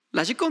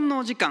ラジコンの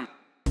お時間。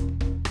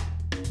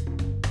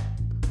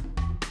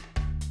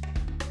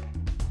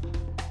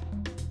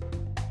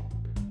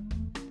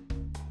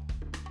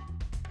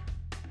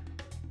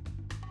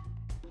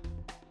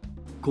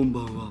こんば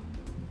んは。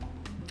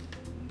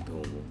どう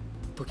も。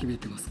ときめい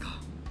てますか？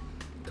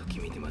とき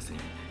めいてません。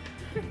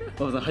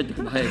馬場さん入ってく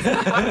るの早いです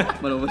まだ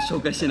紹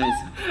介してないで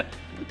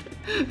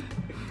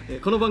すよ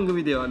この番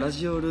組ではラ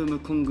ジオルーム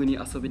コングに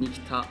遊びに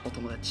来たお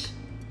友達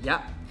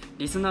や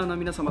リスナーの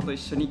皆様と一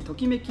緒にと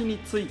きめきに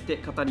ついて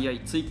語り合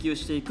い追求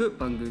していく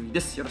番組で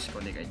す。よろしく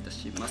お願いいた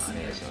します。お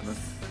願いしま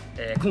す。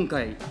今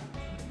回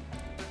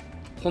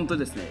本当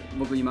にですね、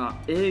僕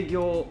今営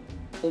業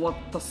終わっ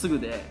たすぐ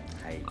で、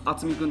あ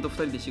つみくんと2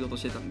人で仕事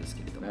してたんです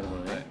けれども、なるほ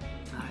どね。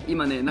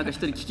今ね、なんか一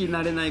人聞き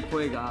慣れない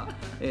声が、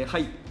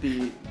入って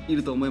い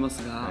ると思いま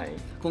すが、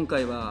今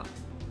回は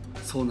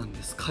そうなん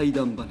です、怪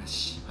談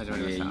話始ま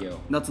りました。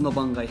夏の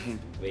番外編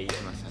と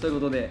いうこ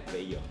とで、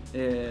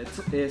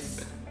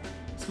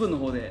スプーンの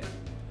方で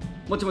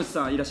もちもち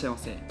さんいらっしゃいま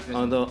せ。ど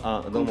う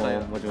も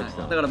もちもち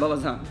さん。だから馬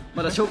場さん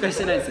まだ紹介し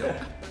てないですよ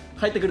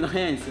入ってくるの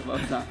早いんですよ馬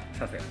場さん。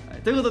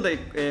ということ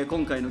で、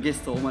今回のゲ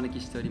ストをお招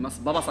きしております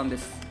馬場さんで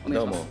す。お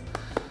願いします。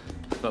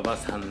どうも馬場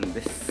さん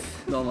で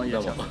す。どうもいら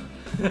っしゃいま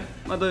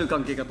すどういう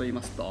関係かと言い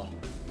ますと、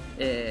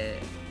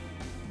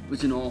う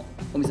ちの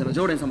お店の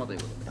常連様という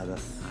こ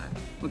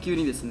とで、急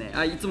にですね、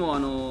いつ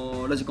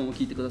もラジコンを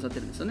聞いてくださって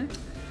るんですよね。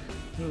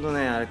ほんとね、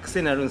あれ癖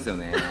になるんですよ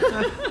ね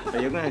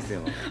よくないですよ。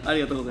あり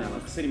がとうござい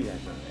ます。薬みたい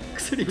ですよ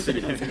ね。薬みた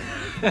いなんですよ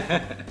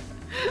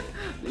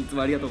いつ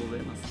もありがとうご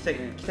ざいます。来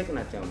たく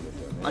なっちゃうんで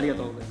すよね。ありが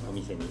とうございます。お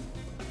店に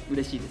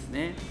嬉しいです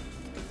ね。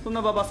そん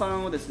な馬場さ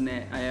んをです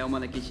ね、お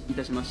招きい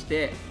たしまし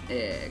て、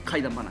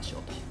怪談話を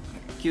と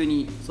急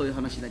にそういう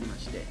話になりま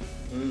して、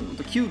本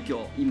当急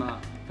遽今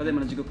ただい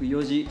まの時刻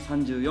4時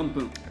34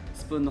分、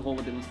スプーンの方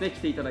でですね来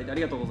ていただいてあ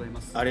りがとうござい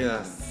ます。ありがとう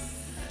ございま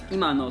す。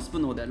今スプー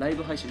ンの方ではライ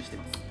ブ配信して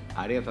ます。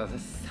ありがとうござい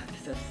ま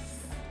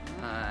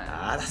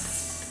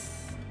す。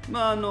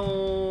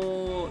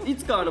い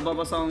つか馬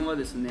場さんは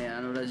ですね、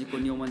ラジコ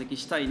ンにお招き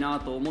したいな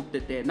と思っ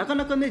てて、なか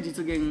なかね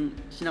実現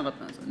しなかっ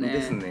たんですよね。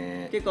です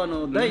ね。結構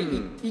第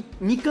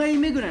2回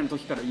目ぐらいの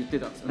時から言って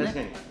たんですよね。確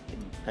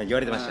かに、言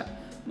われてました。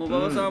もう馬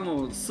場さんは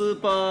もうスー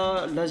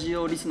パーラジ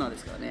オリスナーで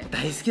すからね。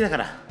大好きだか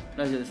ら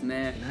ラジオです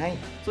ね。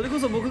それこ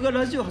そ僕が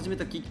ラジオを始め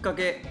たきっか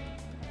け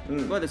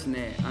はです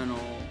ね、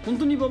本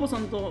当に馬場さ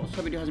んと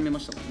喋り始めま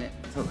したもんね。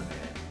そうだ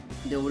ね。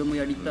で俺も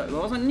やりたい、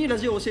馬場さんにラ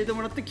ジオを教えて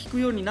もらって聞く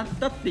ようになっ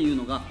たっていう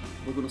のが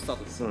僕のスター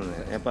トです。そうね、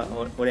やっぱ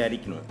俺あり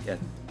きの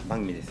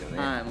番組ですよね。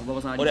はい、もう馬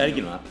場さん俺あり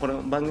きの、こ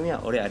の番組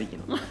は俺ありき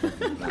の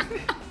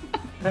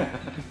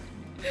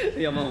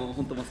いや、もう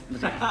本当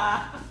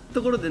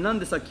ところで、なん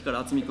でさっきから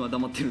あつみくんは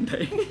黙ってるんだ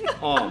い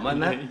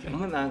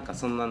なんか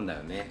そんなんだ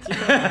よね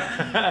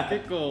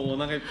結構お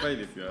腹いっぱい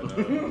ですよ。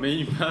メ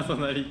インパーソ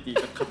ナリティ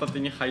と片手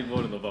にハイボ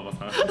ールの馬場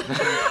さん結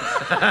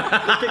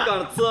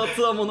構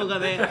つわものが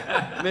ね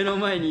目の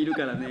前にいる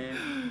からね。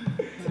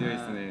強いで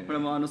すね。これ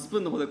もスプ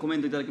ーンの方でコメ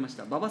ントいただきまし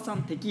た。馬場さ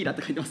んテキーラっ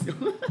て書いてますよ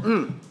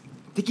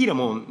テキーラ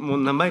も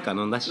う何杯か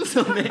飲んだし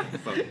そうね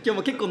今日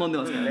も結構飲んで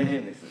ますから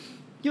ね。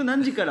今日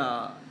何時か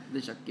ら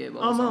でしたっけ？今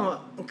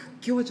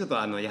日はちょっ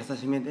と優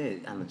しめ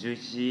で11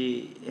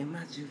時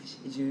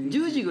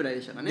10時ぐらい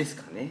でしたかね。です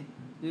かね。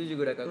10時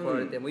ぐらいから来ら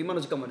れて、もう今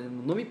の時間まで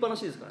飲みっぱな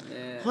しですから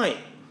ね。はい。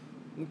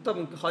多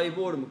分ハイ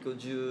ボールも今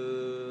日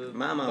10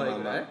杯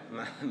ぐらい。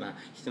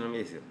人飲み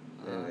ですよ。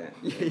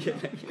いや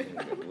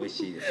美味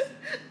しいです。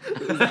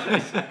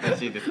美味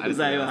しいです。う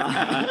ざいわ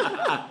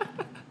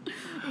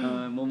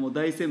もう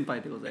大先輩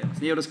でございま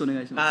す。よろしくお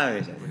願いします。お願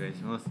い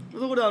します。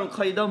これ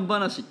怪談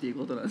話っていう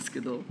ことなんです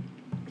けど。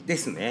で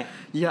すね。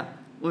いや、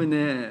俺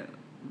ね、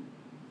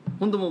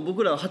本当もう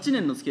僕らは8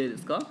年の付き合いで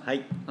すか？は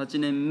い。8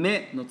年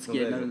目の付き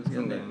合いになるんですけ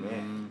どね。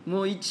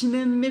もう1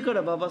年目か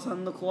ら馬場さ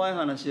んの怖い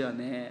話は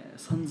ね、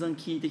散々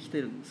聞いてきて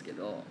るんですけ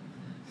ど、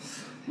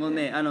もう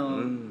ね、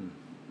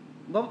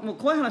もう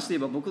怖い話といえ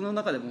ば僕の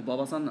中でも馬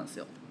場さんなんです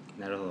よ。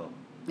なるほ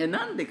ど。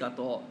なんでか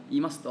と言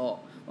いますと、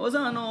馬場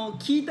さん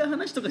聞いた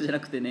話とかじゃな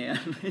くてね、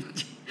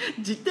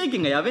実体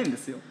験がやべえんで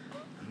すよ。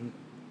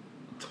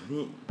本当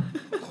に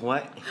怖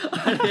い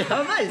あれ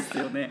やばいっす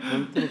よね。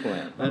本当に怖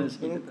い。本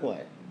当に怖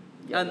い。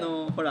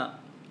ほら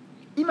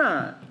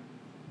今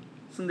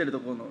住んでると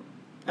ころ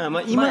の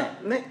前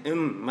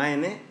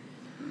ね。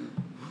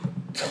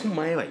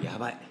前はや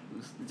ばい。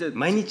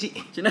毎日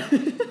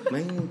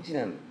毎日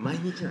なの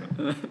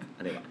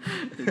あれは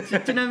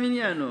ちなみ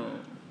に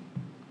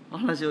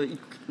話を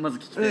まず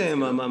聞きたいですけ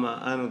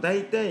ど、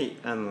大体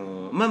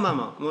もう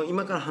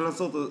今から話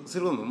そうとす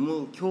るのもも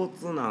う共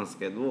通なんです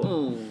け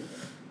ど、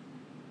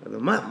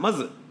ま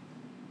ず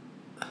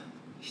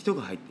人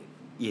が入って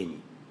家に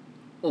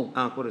こ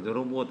れ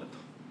泥棒だと。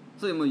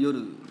それも夜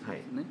で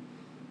すね。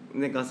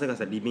でガサガ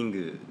サリビン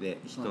グで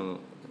人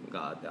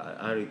が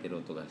歩いてる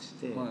音がし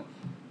て、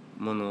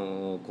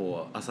物を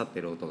こう漁っ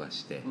てる音が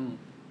して、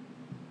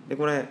で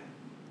これ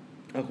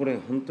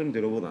本当に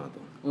泥棒だな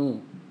と。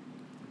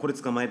これ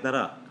捕まえた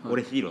ら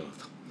俺ヒーローだ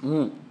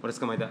と。俺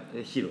捕まえた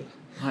ヒーロー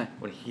だ。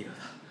俺ヒーロー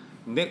だ。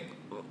で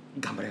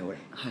頑張れ俺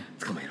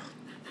捕まえろ。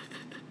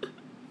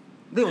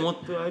で思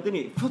ってる間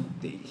にふっ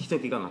て人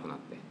気がなくなっ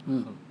て、う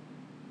ん、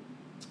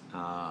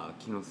ああ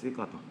気のせい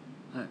かと、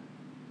はい、っ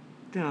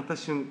てなった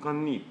瞬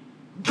間に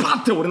バ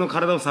ッて俺の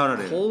体を触ら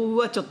れる。こう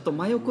はちょっと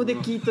真横で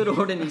聞いとる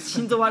俺に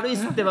心臓悪いっ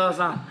すってばあ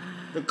さん。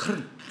体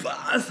バ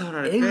ーッ触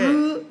られて、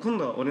今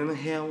度は俺の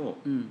部屋を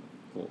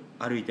こ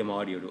う歩いて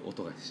回り寄る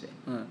音がして、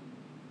うん、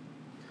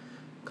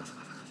ガサ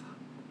ガサガサ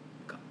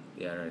ガ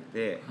ッやられ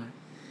て、は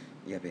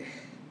い、やべえ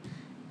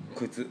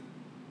こいつ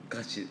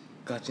ガチ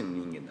の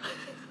人間だ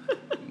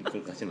こ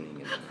れガチの人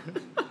間だな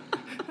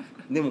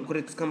でもこ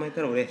れ捕まえ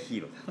たら俺はヒ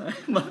ーローだ、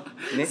まあ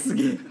ね、す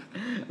げえ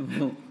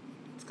もう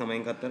捕まえ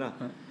んかったら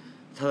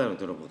ただの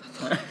泥棒だ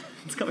と、はい、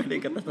捕まえれ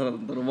んかったらただ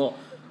の泥棒、捕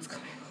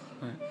まえ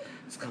よう、はい、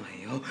捕ま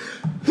えよう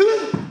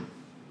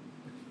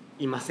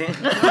いません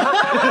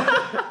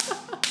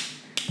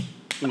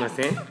いま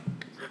せん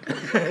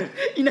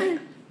いない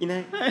い、は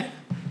い、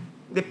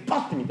でパ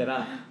ッて見たら、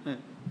は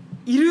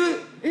い、いる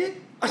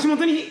足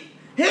元に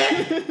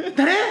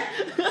誰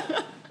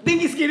電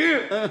気つける、い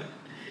る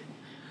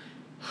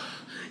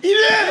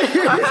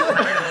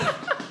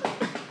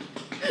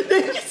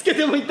電気つけ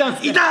てもいたん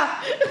すか？いた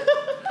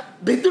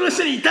ベッドの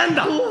下にいたん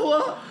だ。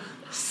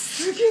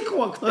すげえ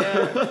怖くて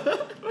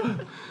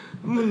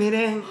もう寝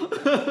れん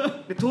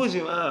で当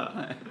時は、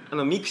は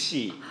い、ミク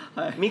シー、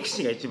はい、ミク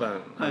シーが一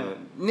番、はい、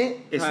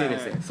ね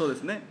SNS で、はい、そうで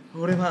すね。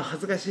俺は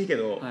恥ずかしいけ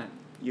ど、は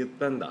い、言っ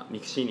たんだミ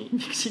クシーに言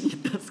っ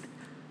たんですか？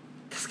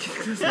助けて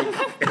ください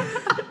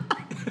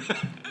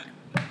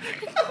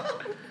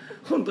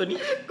本当に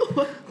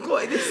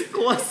怖いです。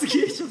怖す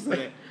ぎでしょそれ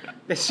で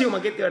塩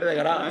負けって言われた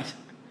から、はい、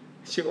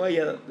塩は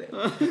嫌だって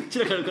散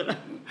らかるから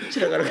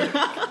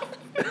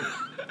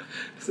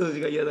掃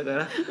除が嫌だか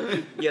ら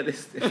嫌で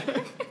すって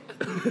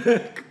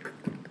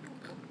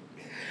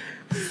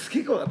す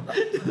げえ怖かった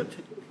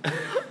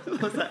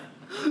もうさ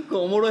こ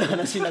うおもろい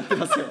話になって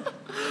ますよ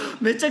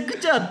めちゃく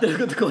ちゃ合ってる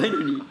こと怖い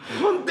のに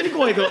本当に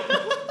怖いと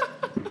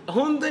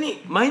本当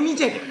に毎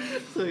日やけん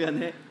それが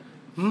ね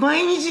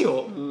毎日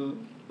よ、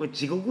うん、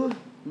地獄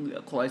い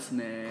や怖いっす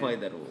ね。怖い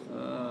だろ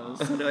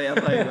う。それはや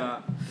ばい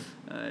わ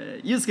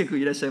ゆうすけく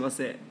んいらっしゃいま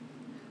せ、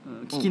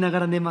聞きなが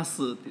ら寝ま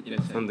すって言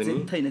ってらっしゃい。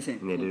絶対寝せん。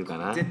寝れるか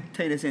な。絶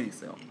対寝せんで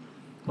すよ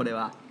これ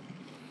は。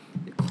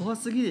怖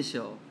すぎでし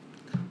ょ。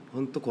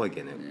本当怖い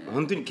けどね。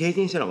本当に経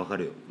験したら分か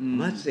るよ、うん、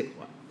マジで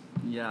怖い。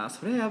いや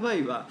それやば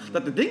いわ、だ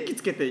って電気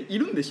つけてい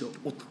るんでしょ。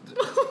おっとっ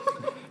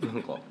てな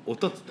んか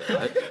音っつって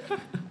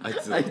あい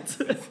つ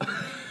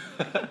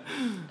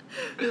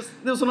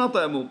でもその後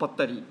はもうぱっ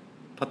たり引っ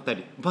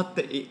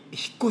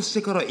越し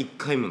てから1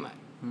回もない。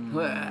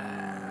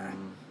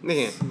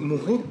ねもう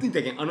本当に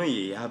だけあの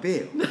家やべえ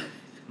よ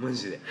マ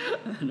ジで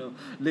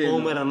大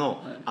村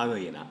のあの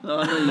家な、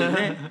あの家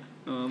ね、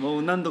も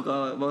う何度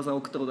か馬場さん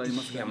送ったことあり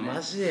ますけどね。いや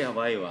マジでや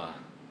ばいわ。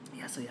い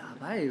やそれや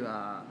ばい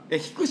わ。引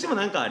っ越しも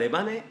なんかあれ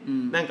ばね、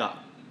なん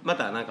かま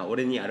たなんか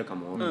俺にあるか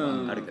も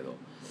あるけど、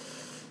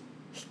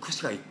引っ越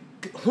しが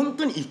本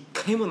当に1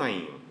回もないん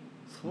よ。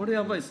それ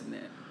やばいっす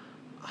ね。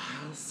あ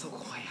そこ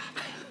はや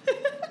ばい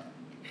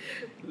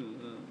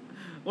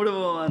俺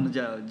も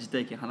じゃあ実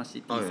体験話して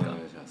いっていいですか。お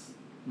願いします。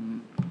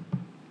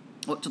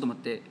ちょっと待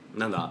って。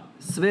なんだ。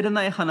滑ら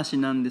ない話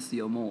なんです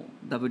よ。も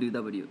う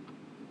www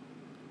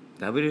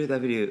な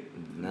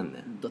んだ。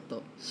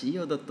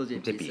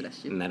.co.jp/。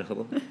なるほ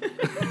ど。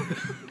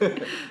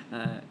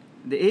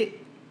で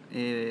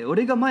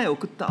俺が前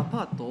送ったア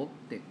パート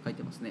って書い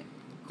てますね。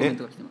コメン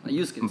トが来てます。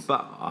ゆうすけです。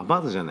アパ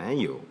ートじゃな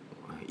いよ。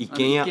一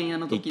軒家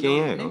の時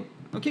のね。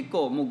結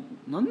構もう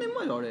何年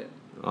前あれ。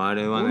あ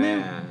れは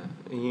ね。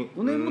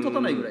5年も経た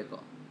ないぐらいか。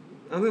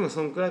でも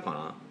そんくらいか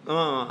な。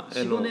4、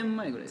5年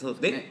前ぐらいですね。そ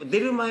うで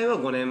出る前は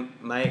5年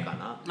前か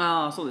な。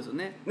ああそうですよ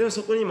ね。でも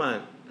そこに3、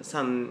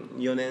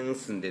4年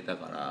住んでた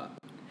から。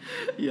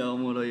いやお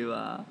もろい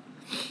わ。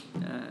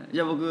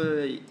じゃあ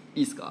僕い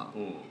いですか。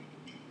こ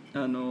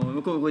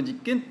れ実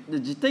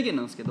体験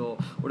なんですけど、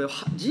俺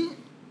幽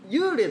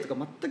霊と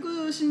か全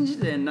く信じ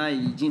てな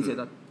い人生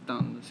だっ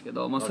たんですけ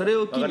ど、それ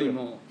を機に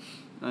も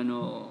あ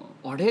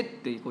れっ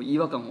てこう違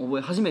和感を覚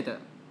え始めた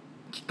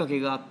きっか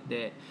けがあっ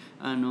て、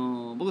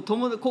僕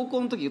高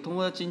校の時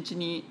友達ん家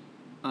に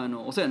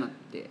お世話になっ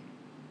て、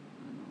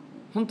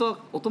本当は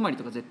お泊まり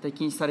とか絶対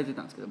禁止されて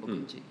たんですけど僕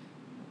ん家、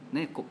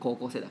ね、高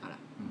校生だから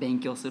勉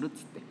強するっ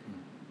つって、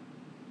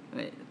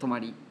泊ま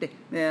り行って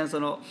でそ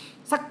の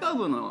サッカー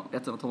部のや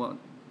つの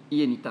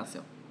家に行ったんです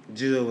よ。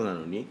柔道部な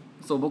のに。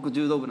そう僕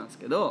柔道部なんです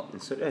けど。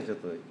それはちょっ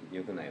と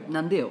良くないわ。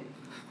なんでよ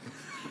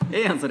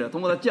やんそれは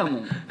友達やも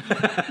ん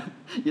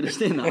許し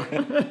てんな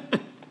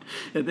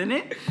で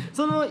ね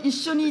その一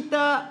緒にい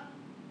た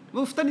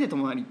僕2人で泊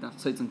まりに行ったんで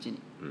すそいつの家に、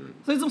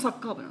そいつもサッ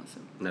カー部なんです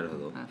よ。なるほ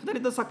ど。2人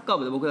とサッカー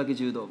部で僕だけ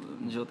柔道部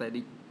の状態で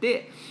行っ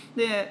て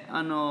で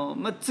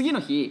次の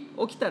日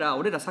起きたら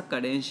俺らサッカ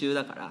ー練習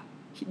だから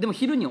でも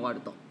昼に終わる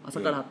と朝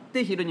から会っ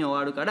て昼に終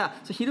わるから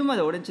昼ま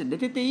で俺ん家で寝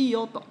てていい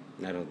よと。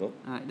なるほ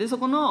ど。でそ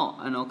この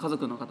家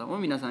族の方も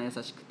皆さん優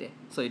しくて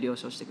そういう了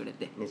承してくれ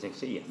てめちゃく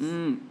ちゃいいやつ。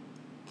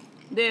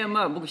で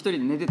僕一人で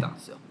寝てたんで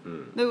すよ。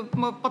で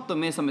パッと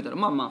目覚めたら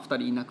2人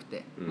いなく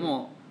て、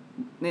も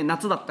う、ね、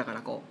夏だったか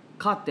らこう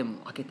カーテンも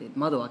開けて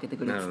窓を開けて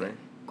くれって言って、ね、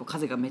こう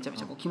風がめちゃめ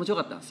ちゃこう気持ちよ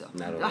かったんですよ。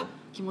あ、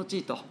気持ち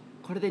いいと、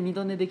これで二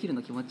度寝できる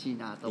の気持ちいい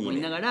なと思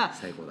いながら、い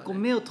いね、こう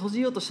目を閉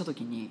じようとした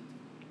時に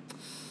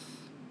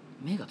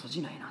目が閉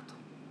じないなと、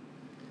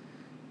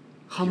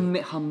半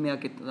目開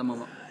けたま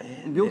ま、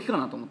病気か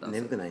なと思ったんで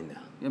すよ。眠くないんだ。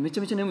いやめち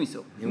ゃめちゃ眠いです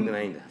よ。眠く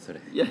ないんだそ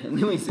れ。いや眠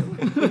いんですよ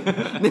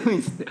眠いん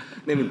ですって。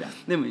眠いんだ。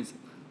眠いんですよ。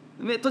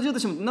目閉じようと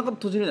してもなんか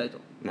閉じれないと。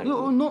なんだっ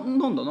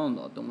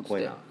て思って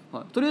て、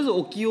はい、とりあえず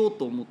起きよう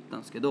と思った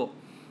んですけど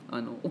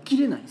起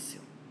きれないんです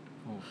よ。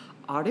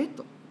あれ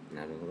と。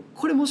なるほど。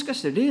これもしか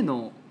して例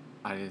の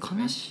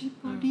金縛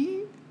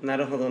り、な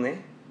るほど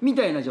ね。み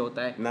たいな状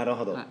態。なる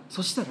ほど。はい、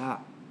そした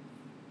ら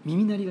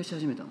耳鳴りがし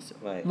始めたんですよ。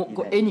はい、もう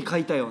こう絵に描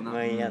いたような。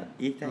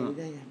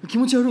気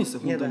持ち悪いんです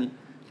よ本当に。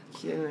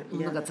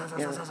なんかザザ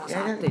ザザザ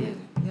ザって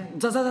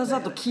ザザザ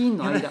ザとキーン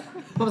の間。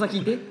パパさん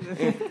聞いて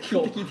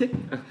聞いて。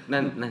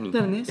何？だ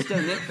からね、した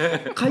らね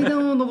階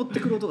段を登っ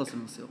てくる音がする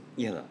んですよ。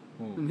嫌だ。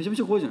めちゃめ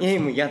ちゃ怖いじゃないです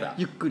か。もう嫌だ。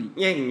ゆっくり。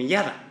いや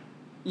嫌だ。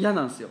嫌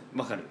なんですよ。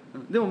わかる。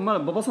でもまだ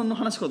馬場さんの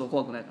話し方は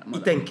怖くないから。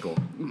一旦聞こ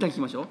う。一旦聞き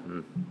ましょう。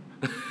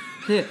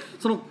で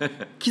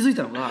気づい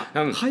たのが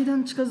階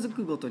段近づ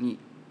くごとに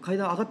階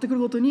段上がってく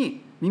るごと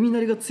に耳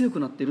鳴りが強く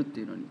なってるっ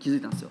ていうのに気づ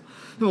いたんですよ。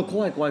でも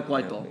怖いと。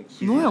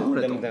何やこ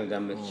れと。ダ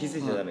メ。気づ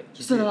いちゃダメ。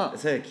そしたら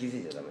それ気づ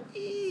いちゃダメ。っ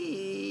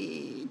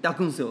て開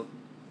くんですよ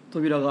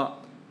扉が。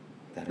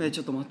ち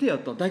ょっと待てや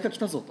と、誰か来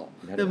たぞと。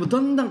でも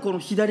だんだんこの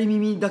左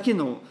耳だけ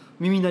の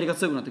耳鳴りが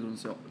強くなってくるんで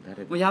すよ。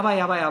もうやばい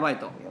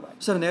と。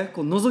そしたらね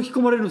こう覗き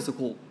込まれるんですよ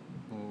こう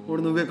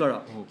俺の上か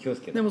ら。気をつ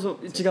けて。でも違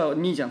う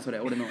兄ちゃんそれ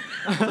俺の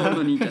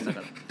兄ちゃんだ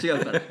から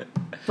違うから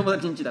友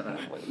達ん家だから。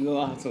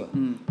そう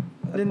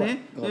だ。で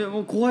ねも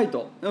う怖い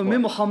と。目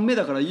も半目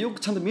だからよく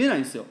ちゃんと見えない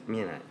んですよ。見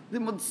えない。で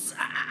もザーって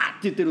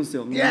言ってるんです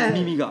よ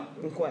耳が。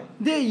怖い。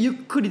でゆっ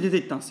くり出て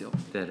いったんですよ。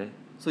誰？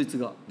そいつ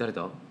が。誰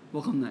だ？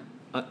わかんない。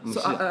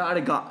あ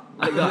れが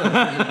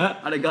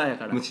や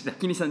から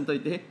気にさんと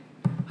いて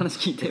話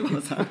聞いて馬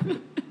場さん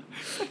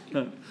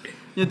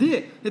いや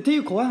でってい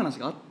う怖い話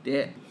があっ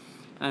て、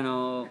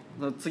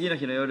次の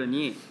日の夜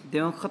に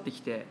電話かかって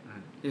きて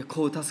「いや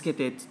こう助け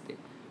て」っつって、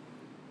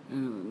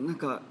なん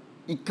か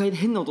1階で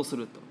変な音す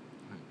ると、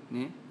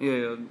ね、い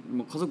や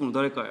もう家族の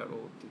誰かやろうっ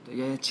て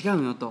言って「いや違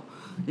うよ」と。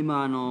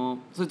今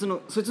そいつ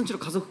の家の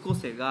家族構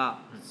成が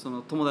そ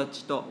の友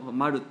達と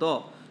丸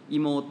と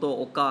妹、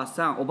お母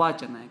さん、おばあ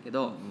ちゃんなんやけ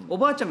ど、お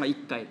ばあちゃんが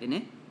1階で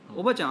ね、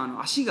おばあちゃん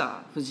足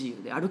が不自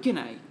由で歩け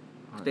ない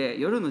くて、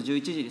夜の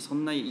11時にそ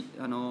んな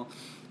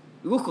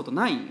動くこと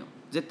ないんよ。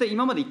絶対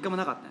今まで1回も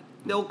なかったんや。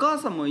でお母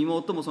さんも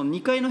妹もその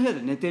2階の部屋で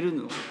寝てる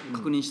のを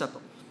確認した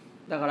と。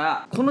だか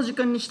らこの時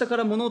間に下か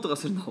ら物音が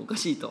するのはおか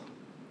しいと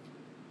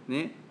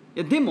ね。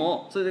いやで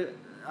もそれで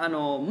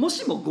も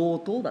しも強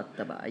盗だっ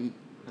た場合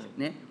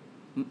ね、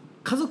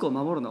家族を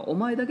守るのはお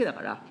前だけだ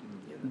から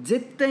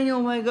絶対に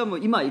お前がもう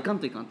今は行かん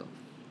といかんと、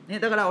ね、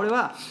だから俺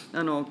は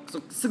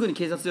すぐに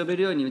警察呼べ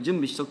るように準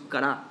備しとく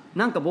から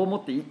なんか棒持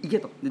って行け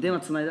と。で電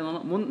話つないだ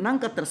まま何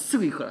かあったらす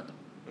ぐ行くからと。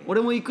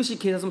俺も行くし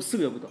警察もす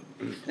ぐ呼ぶと。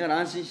だから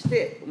安心し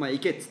てお前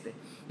行けっつって、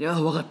いや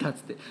分かったっつ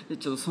って、で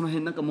ちょっとその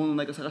辺なんか物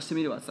ないか探して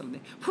みるわっつったら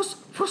ね、フォス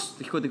フォスっ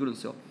て聞こえてくるんで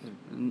すよ。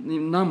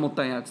何持っ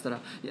たんやっつった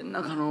ら、いやな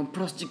んかプ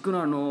ラスチック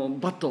の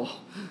バットって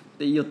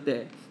言いよっ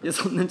て、いや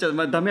そんなんちゃ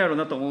ダメやろう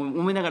なと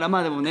思いながら、ま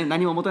あでもね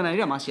何も持たないよ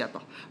りはマシや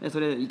と。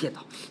それで行けと。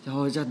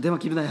じゃあ電話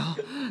切るなよ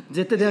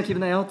絶対電話切る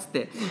なよっつっ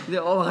て、で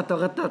分かっ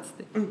たっつっ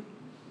て、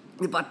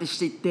でバッてし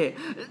ていって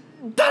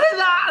「誰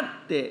だ!」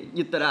って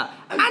言ったら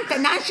「あんた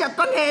何しよっ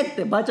とね!」っ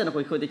てばあちゃんの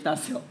声聞こえてきたん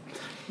ですよ。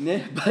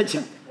ね、ばあち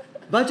ゃんや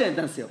っ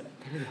たんですよ。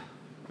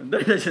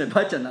誰だじゃない、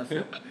ばあちゃんなんです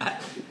よ。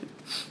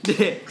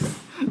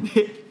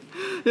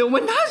でお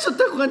前何しよっ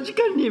たこの時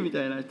間にみ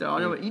たいな人、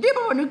入れ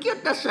歯は抜きよっ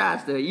たさ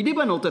って入れ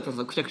歯の音やったんです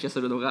よ、くしゃくしゃ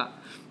するのが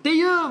って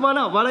いう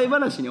笑い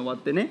話に終わっ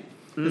てね。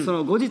でそ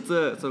の後日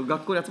その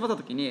学校に集まった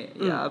時に、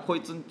いやこ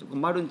いつ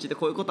丸んちで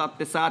こういうことあっ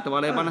てさって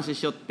笑い話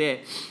しよっ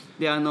て、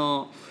で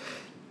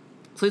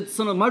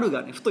その丸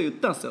がねふと言っ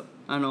たんですよ。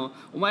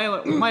お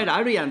前ら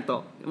あるやん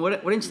と、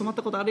俺んち泊まっ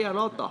たことあるや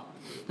ろと。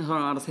そ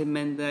の洗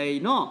面台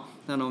の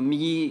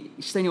右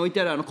下に置いて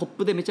あるコッ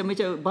プでめちゃめ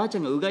ちゃばあちゃ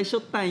んがうがいしょ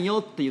ったんよ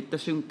って言った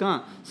瞬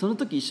間、その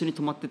時一緒に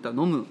泊まってた飲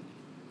むっ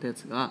てや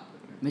つが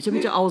めちゃ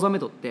めちゃ青ざめ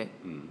とって、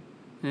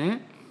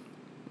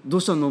ど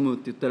うしたの飲むっ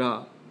て言った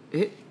ら、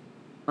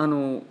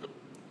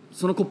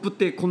そのコップっ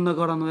てこんな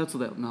柄のやつ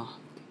だよなって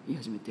言い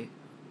始めて、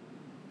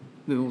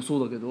でもそ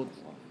うだけど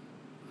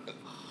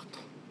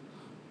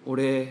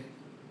俺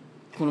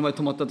この前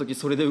泊まった時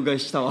それでうがい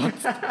したわっ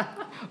つって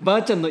ば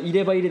あちゃんの入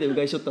れ歯入れでう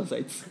がいしょったんですあ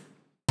いつ。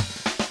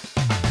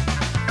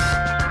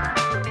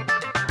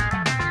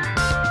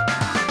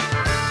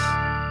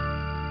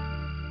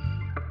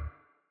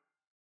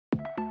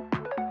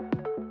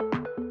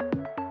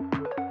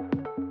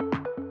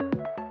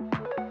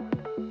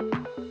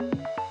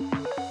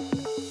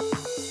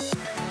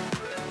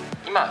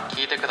今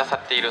聞いてくださ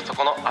っているそ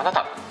このあな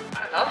た、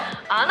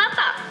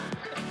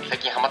最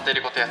近ハマってい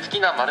ることや好き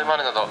な〇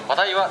〇など話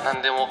題は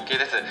何でも OK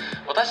です。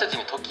私たち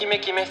にときめ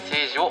きメッセ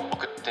ージを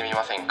送ってみ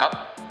ません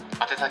か。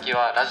宛先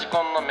はラジコ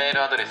ンのメー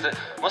ルアドレス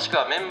もしく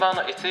はメンバー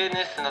の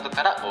SNS など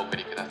からお送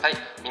りください。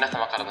皆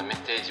様からのメッ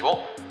セージを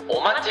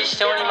お待ちし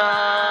ており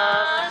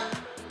ます。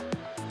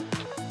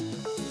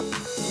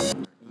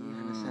いい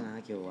話だな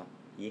今日は。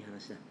いい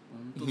話だ。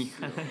本当っ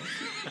すよ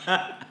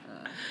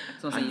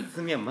すいません、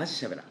厚みはマ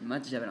ジ喋らん。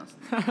マジ喋らんす、ね、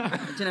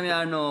ちなみに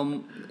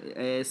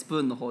スプ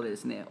ーンの方でで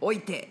すね、置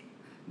いて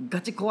ガ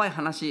チ怖い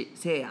話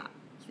せいや。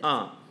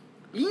あ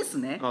いいんす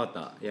ね。分かっ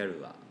た、やる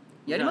わ。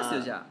やります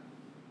よ。じゃあ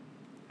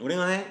俺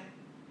がね、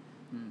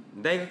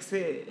大学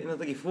生の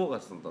時フォー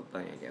カスだった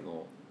んやけ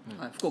ど、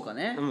はい、福岡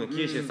ね、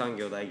九州産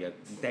業大学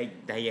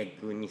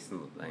に住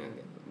んどったんや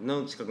けど、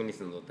の近くに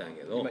住んどったんや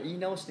けど、今言い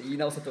直して言い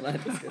直せとない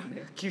ですけど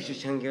ね九州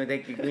産業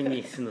大学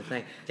に住んどったん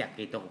や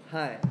けど、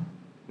はい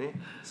ね、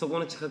そこ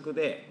の近く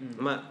で、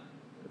まあ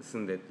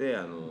住んでて、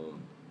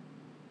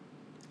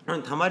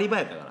たまり場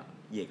やったから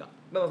家が。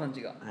馬場さん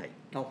家が。はい。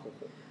ほうほ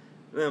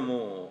うで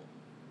もう、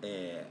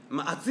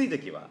まあ暑い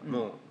時は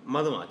もう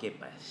窓も開けっ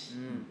ぱやし、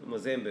もう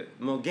全部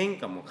もう玄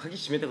関も鍵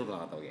閉めたことな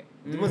かったわけ、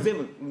もう全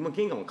部もう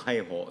玄関も開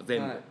放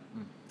全部、はい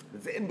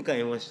全部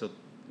開放しと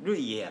る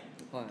家や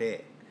っ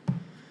て、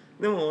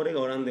でも俺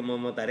がおらんでも、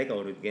まあ、誰か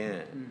おるけ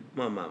ん、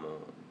まあまあもう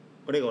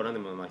俺がおらんで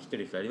もまあ一人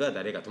二人は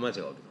誰か友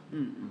達がおると、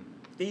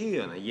っていう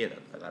ような家だっ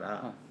たか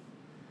ら、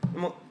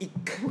もう一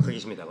回も鍵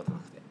閉めたことな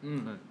くて、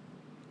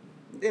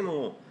で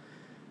も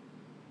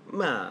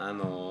まあ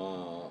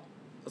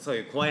そう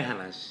いう怖い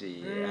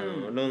話、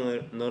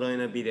呪い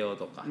のビデオ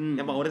とか、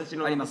やっぱ俺たち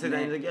の世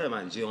代の時はま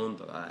あジオン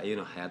とかいう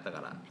の流行った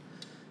から、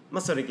ま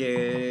あそれ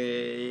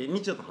系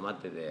にちょっとハマっ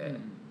てて、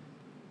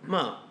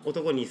まあ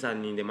男 2,3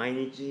 人で毎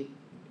日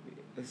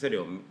それ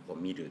をこ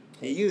う見るっ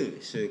てい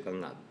う習慣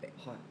があって、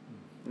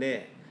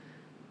で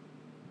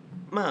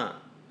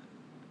まあ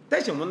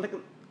大して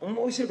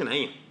面白くな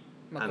いよ。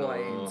まあ怖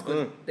い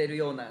作ってる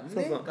ようなね、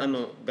そうそう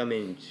画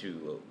面中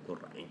をご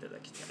覧いただ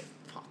きたい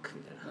ファック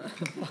みたいな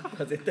ファッ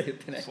クは絶対言っ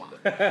てない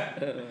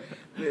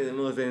で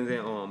もう全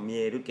然見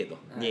えるけど、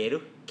見え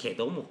るけ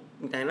ども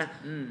みたいな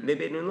レ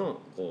ベル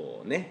の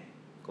こうね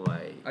怖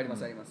いありま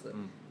すあります、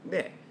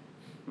で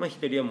まあ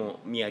一人は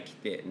もう見飽き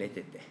て寝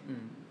てて、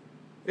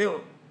でも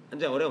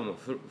じゃあ俺はもう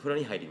風呂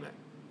に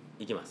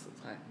行きます、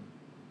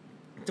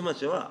友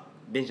達は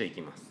便所行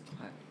きます、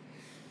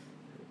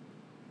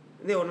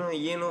で俺の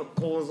家の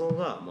構造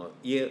がもう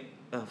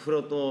風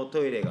呂と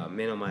トイレが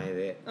目の前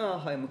で、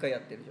向かい合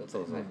ってる状態。そ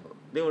う、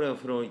で俺は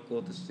風呂行こ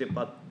うとして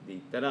パッて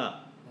行った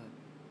ら、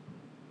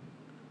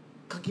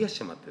鍵が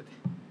閉まってて、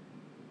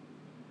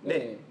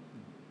で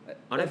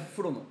あれ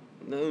風呂の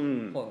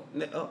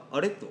で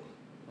あれと、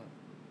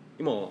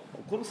今こ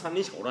の3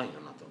人しかおらんよ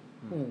なと、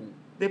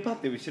でパッ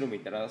て後ろ向い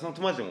たらその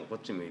友達もこっ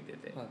ち向いて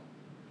て、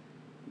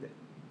で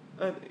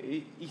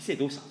一星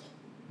どうしたと、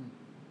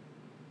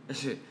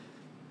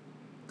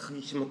鍵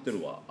閉まって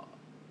るわ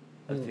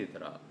って言った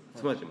ら、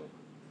友達も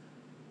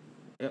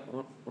「いや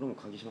俺も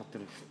鍵閉まって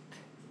る」っ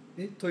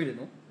てトイレ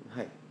の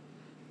はい、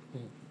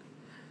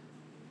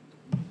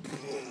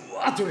ブ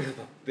ワーッと俺が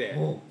立って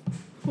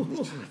「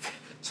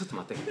ちょっと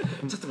待って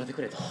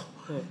くれ」と「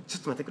ちょ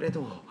っと待ってくれ」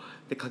と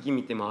で鍵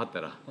見て回っ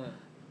たら、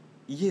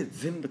家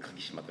全部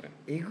鍵閉まってる。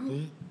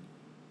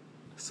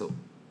そ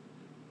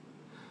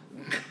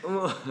う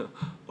もう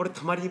俺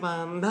泊まり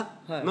場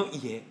の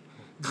家、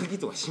鍵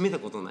とか閉めた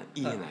ことない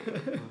家ない、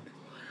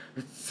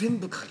全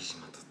部鍵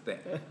閉まっとっ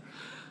て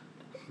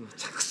め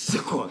ちゃくち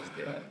ゃ怖く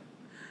て、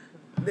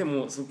で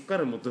もそこか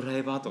らもうドラ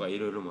イバーとかい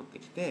ろいろ持って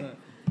きて、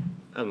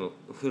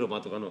風呂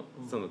場とかの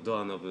そのド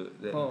アノブ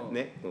で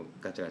ね、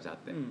ガチャガチャあっ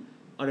て、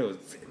あれを全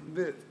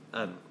部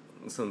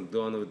その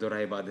ドアノブド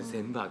ライバーで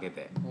全部開け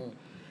て、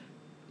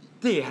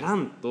でやら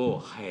んと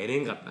入れ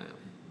んかったんよ。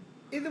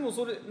でも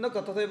それなん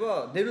か例え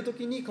ば出ると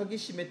きに鍵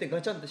閉めて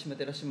ガチャンって閉め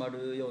てら閉ま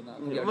るような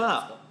鍵あるんです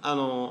か？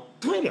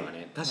トイレは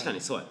ね確か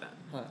にそうやった、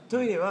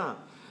トイレは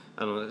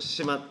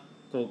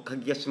こう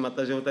鍵が閉まっ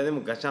た状態で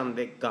もガチャン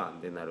でガン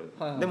ってなる、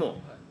でも、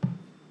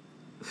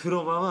風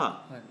呂場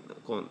は、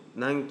こう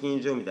南京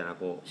錠みたいな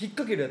こう引っ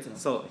掛けるやつなんで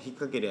すか？そう引っ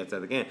掛けるやつや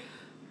ったけん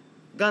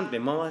ガンって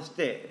回し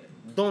て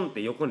ドンっ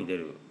て横に出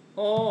る、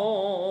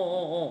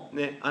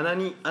ね、穴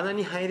に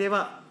入れ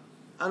ば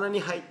穴に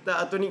入っ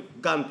た後に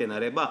ガンってな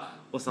れば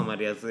収ま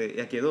るやつ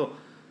やけど、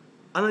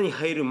穴に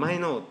入る前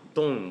の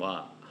ドン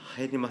は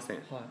入りません。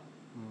じゃあ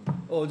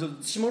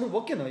閉まる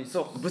わけないっす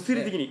ね。そう物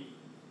理的に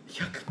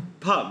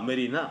 100% 無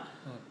理な、だ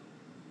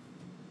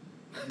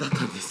っ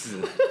たんです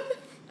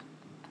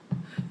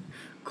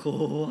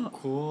怖っ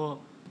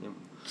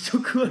気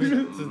色悪い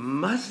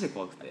マジで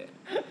怖くて、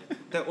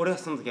で俺は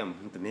その時はもう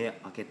本当目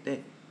開け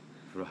て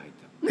風呂入っ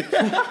た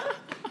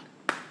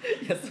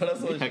いやそりゃ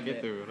そうです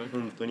ね。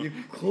本当に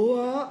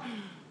怖っ、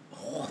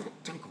本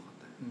当に怖かっ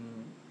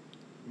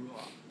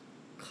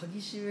た、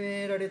鍵閉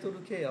められとる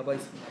系やばいっ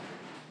すね。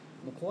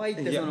もう怖いっ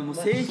てそのもう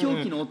製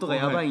氷機の音が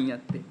やばいんやっ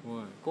て。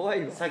怖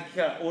いわ。さっき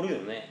からおるよ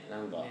ねな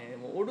んか、も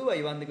うおるは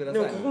言わんでくださ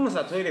い。でもここの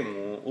さトイレ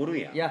もおる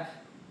やん。いや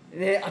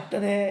ねあっ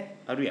たね。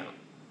あるやん。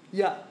い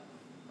や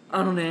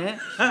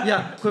い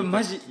やこれ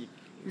マジ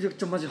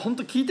マジ本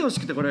当聞いてほし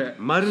くてこれ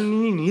丸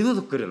に二度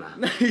と来るな。いや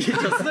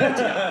それは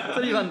違うそ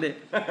れ言わんで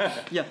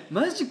いや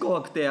マジ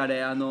怖くてあ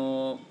れ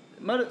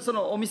そ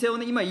のお店を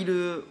ね今い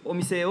るお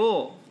店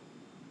を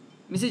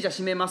店じゃ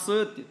閉めます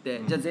って言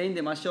って、じゃあ全員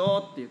出まし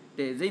ょうって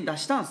言って全員出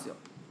したんですよ。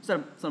そした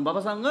らその馬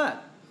場さん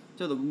が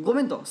ちょっとご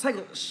めんと最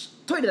後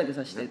トイレだけ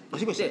させてっ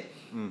て言って、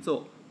そ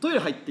うトイレ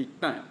入って行っ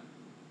たんよ。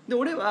で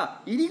俺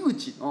は入り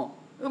口の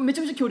めち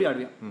ゃめちゃ距離あ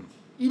るやん、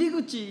入り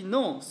口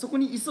のそこ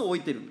に椅子を置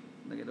いてるん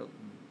だけど、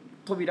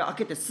扉開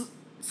けてす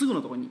ぐ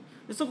のところに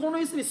でそこの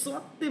椅子に座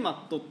って待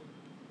っとっ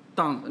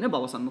たんだよね馬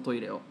場さんのト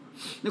イレを。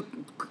で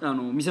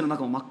店の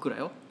中も真っ暗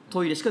よ、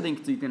トイレしか電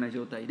気ついてない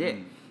状態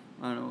で、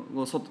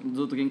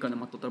ずっと玄関で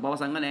待っとったら馬場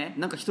さんがね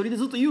なんか一人で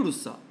ずっと言うる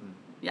さ、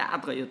いやー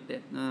とか言っ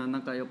て、な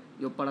んか酔っ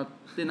払っ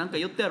てなんか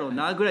酔ってやろう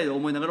なぐらいで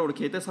思いながら俺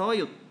携帯触り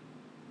よっ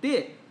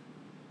て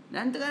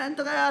なんとかなん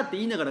とかって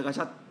言いながらガチ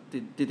ャっ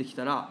て出てき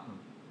たら、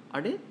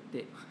あれっ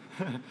て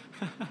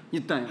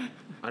言ったんよ。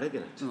あれって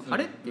なっちゃう、あ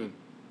れって、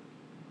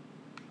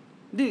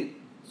で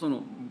そ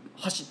の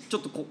ちょ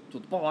っと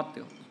パワーって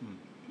よ、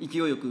勢い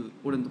よく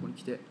俺のところに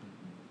来て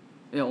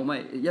「いやお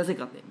前やぜ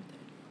かて」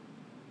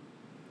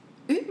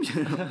みたいな「えみた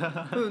い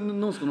な「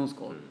なんすかなんす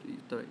か?」って言っ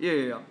たら「いやい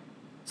やいや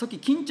さっき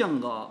金ちゃん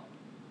が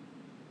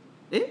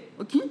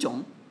金ちゃ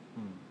ん?」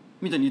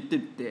みたいに言ってっ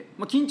て、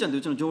金ちゃんって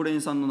うちの常連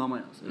さんの名前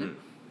なんですよね。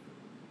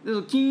で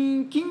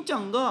金ちゃ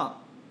んが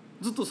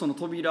ずっとその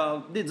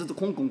扉でずっと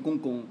コンコ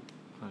ン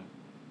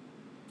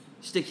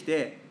してき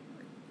て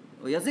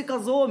「やぜか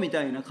ぞ」み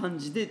たいな感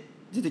じで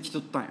出てきと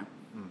ったんや、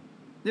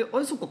であ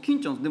れそっか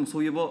金ちゃんでもそ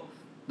ういえば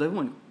だいぶ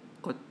前に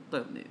帰った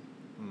よね、っ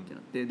てな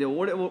ってで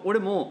俺も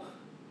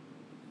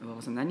「馬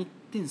場さん何言っ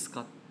てんす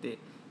か?」って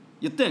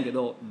言ったんやけ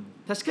ど、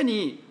確か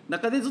に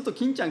中でずっと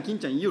金ちゃん言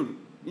い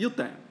よっ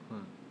たんや、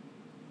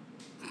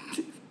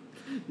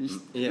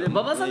で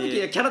馬場さん的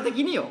にはキャラ的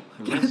によ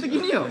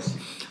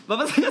馬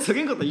場さんがそ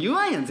げんこと言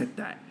わんやん絶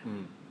対、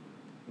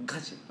ガ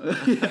チ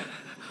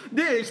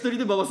で一人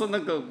で馬場さんな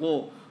んか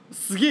こう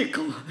すげえ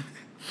顔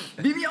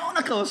微妙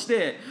な顔し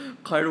て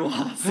帰るわっ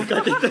て帰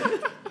っていったい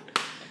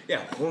や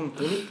本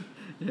当に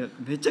や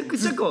めちゃく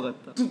ちゃ怖かっ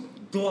た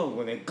ドア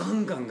をねガ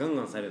ンガ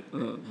ンされて、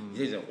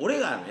俺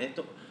がね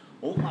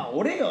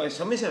俺が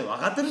しゃべ分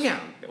かってるやんっ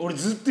て俺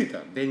ずっと言った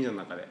の電車の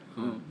中で、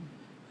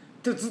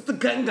でずっと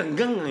ガンガ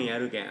ンや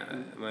るけん、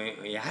も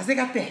うやせ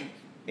がって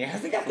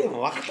も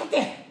う分かったっ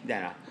てみた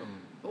いな、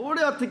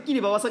俺はてっきり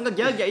馬場さんが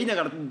ギャーギャー言いな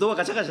がらドア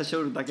ガチャガチャし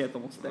おるだけやと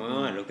思ってた。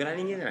ろくな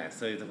人間じゃない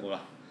そういうところ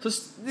は。そう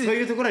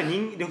いうところは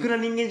ろくな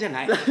人間じゃ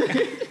ない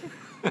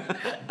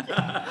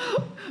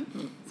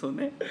そう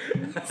ね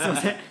すいま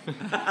せ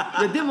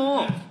んで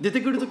も出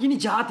てくる時に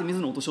ジャーって水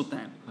の音しとったん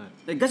や、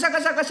でガシャガ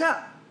シャ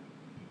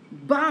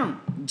バ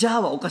ンジャー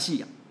はおかしい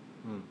やん、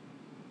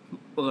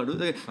わかる？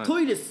だからト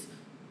イレ流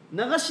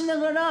しな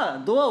がら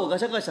ドアをガ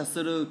シャガシャ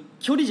する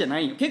距離じゃな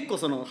いよ。結構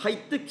その入っ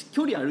て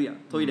距離あるやん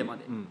トイレま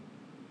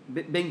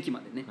で、便器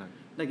までね、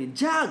だけど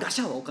じゃあガ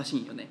シャはおかし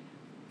いんよね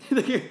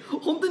だけど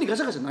本当にガ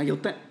シャガシャ投げよっ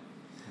たんや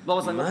馬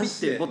場さんがピ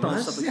ッてボタン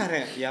押した時。マジで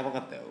あれやばか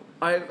ったよ。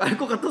あれ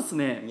怖かったっす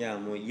ね。いや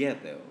もう嫌やっ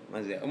たよ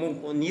マジで。も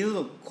う二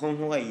度とこの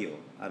方がいいよ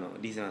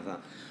リスナーさん。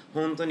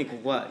本当にこ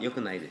こは良く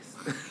ないです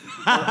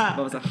馬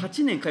場さん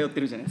8年通って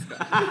るじゃないです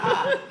か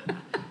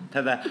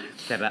ただ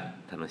来たら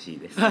楽しい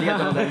です。ありが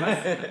とうございま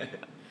す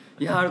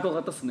いやあれ怖か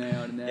ったっすね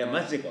あれね。いや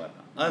マジで怖か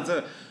っ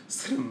た。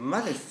それ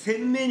マジで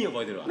鮮明に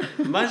覚えてるわ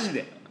マジ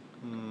で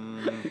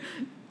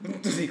本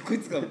当にこい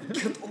つが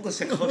キョトンと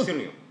した顔してる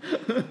んよ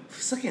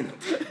ふざけんな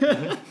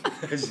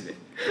マジで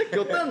キ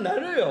ョタンな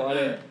るよあ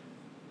れ。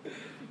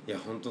いや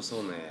本当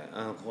そうね。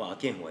ここ開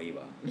けん方がいい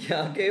わ。い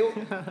や開けよう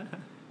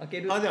開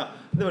ける。じゃあ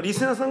でもリ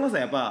スナーさんがさ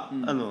やっぱ、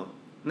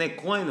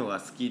怖いのが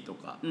好きと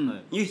か、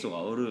いう人が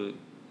おる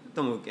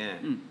と思うけ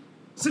ん、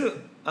それ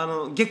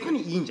逆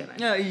にいいんじゃない？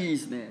いやいいで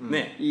すね。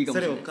ね、いいかも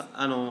しれないです。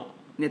それを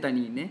ネタ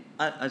にね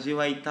味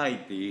わいたい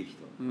っていう人、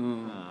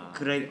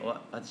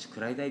私食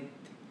らいたいって、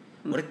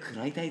俺食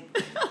らいたいっ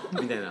て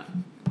みたいな、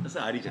そ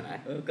れありじゃな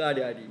い？あ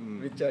り、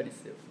めっちゃありっ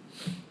すよ。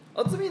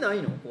厚みな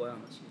いの怖い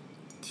話。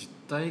実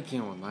体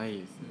験はない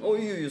ですね。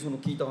いいその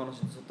聞いた話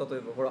です。例え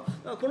ばほら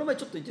この前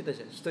ちょっと言ってた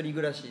じゃん、一人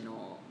暮らし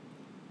の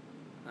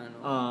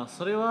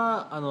それ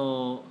は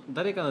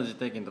誰かの実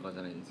体験とかじ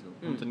ゃないんですよ、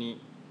本当に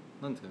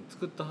なんですかね、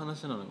作った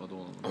話なのかどう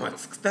なのか。お前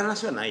作った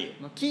話はないよ。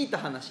聞いた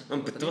話って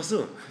ぶっ飛ばす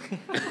わ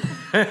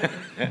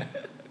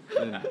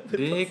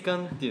霊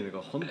感っていう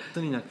のが本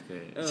当になく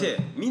て、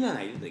みんな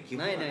ないで基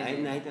本は泣い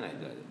てない。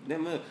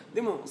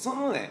でもそ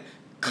のね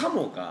か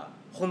もが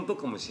本当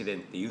かもしれん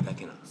っていうだ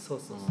けな。そう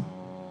そう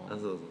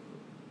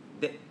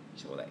で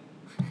ちょうだい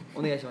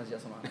お願いします。じゃ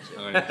あその話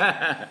わかりまし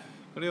た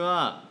これ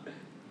は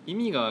意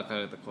味が分か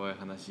ると怖い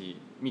話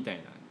みた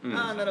い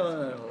な、なるほ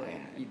ど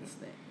いいです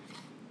ね。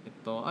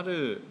あ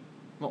る、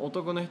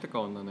男の人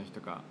か女の人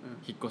か、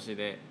引っ越し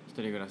で一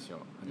人暮らしを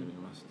始め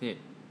まして、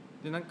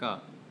でなん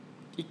か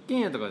一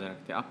軒家とかじゃな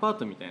くてアパー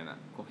トみたいな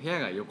こう部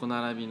屋が横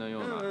並びのよ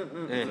うな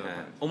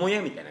母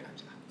屋みたいな感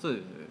じか。そうで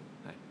す、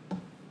は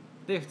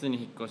い、で普通に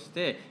引っ越し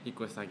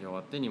作業終わ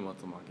って荷物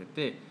も開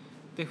けて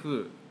で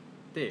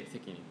って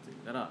席に着い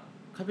たら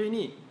壁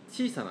に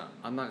小さな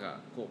穴が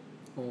こ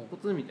うポ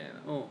ツンみたいな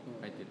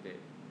開いてて、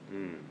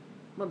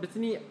まあ別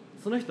に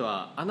その人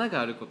は穴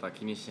があることは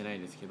気にしてない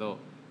ですけど、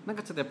なん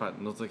かちょっとやっぱ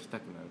覗きた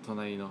くなる、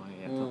隣の部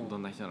屋とど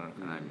んな人なのか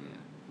なみたいな、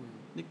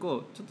で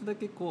こうちょっとだ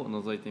けこう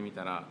覗いてみ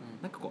たら、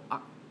なんかこう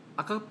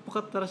赤っぽか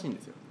ったらしいん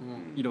ですよ、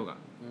色が、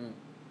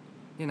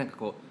でなんか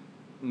こ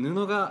う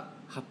布が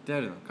貼って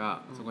あるの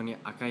か、そこに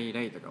赤い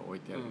ライトが置い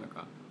てあるの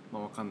か、ま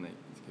あ分かんないんで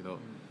すけど、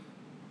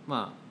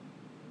まあ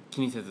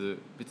気にせず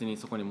別に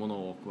そこに物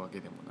を置くわけ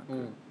でもな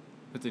く、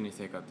普通に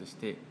生活し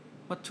て、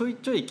まあ、ちょい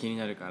ちょい気に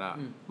なるから、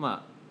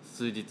まあ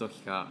数日お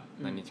きか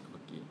何日かお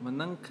き、まあ、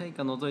何回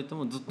か覗いて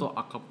もずっと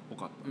赤っぽ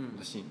かった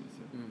らしいんです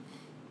よ、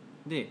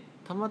で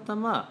たまた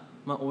ま、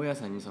まあ、大家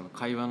さんにその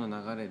会話の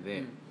流れ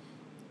で、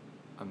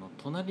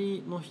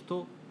隣の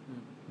人、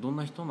どん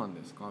な人なん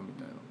ですかみ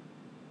たいな、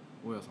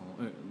大家さん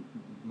は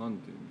な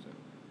んでみたい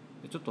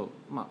な、ちょっと、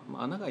ま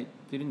あ、穴が開い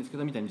てるんですけ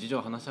どみたいに事情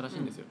を話したらしい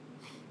んですよ、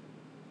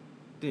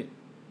で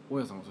大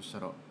家さんがそした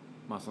ら、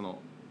まあ、その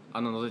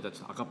穴覗いたら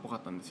ちょっと赤っぽか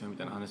ったんですよみ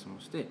たいな話も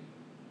して、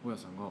大家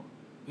さんが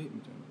みたい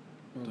な、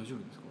大丈夫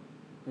ですか、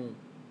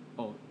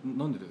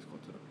なんでですかっ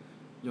て言ったら、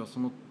いやそ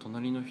の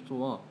隣の人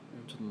は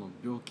ちょっと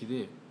病気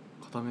で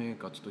片目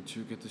がちょっと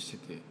充血し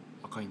てて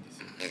赤いんです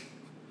よ。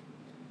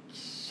気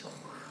色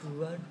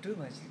悪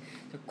マジ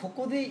で。こ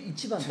こで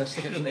一番出し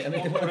てくるのや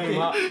めてもらっていい？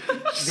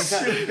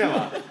出た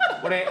わ。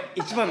俺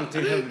一番の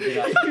注射受け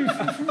が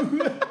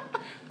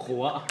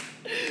怖っ。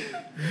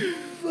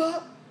う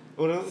わ、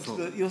俺ちょっ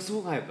と予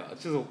想外やから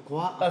ちょっと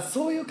怖っ。あ、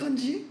そういう感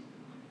じ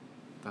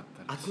だっ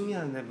たら厚み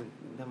は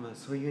多分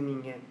そういう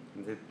人間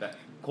絶対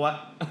怖い。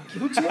気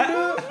持ち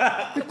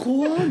悪い。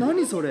怖っ、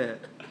何それ。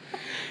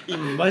今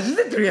マジ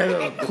で取り上げ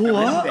ろ。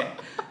怖っ。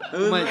お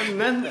前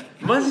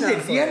マジで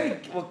リアルに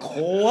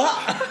怖っ。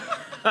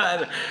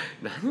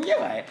何や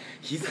ばい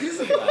気づき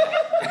すぎた。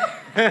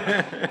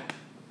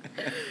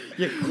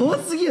いや怖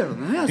すぎやろ。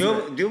何やそれ。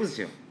成仏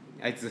しよう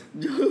あいつ。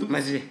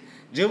マジで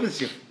成仏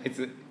しようあい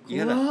つ。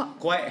嫌だ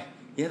怖い。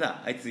嫌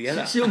だあいつ嫌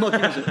だ。塩巻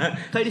きましょう。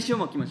帰り塩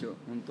巻きましょう。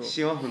本当。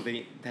塩は本当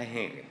に大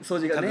変やね。掃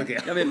除がね。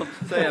やめろ。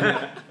それやめろ。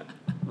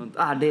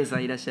レイさ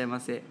んいらっしゃいま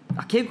せ。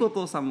恵子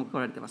父さんも来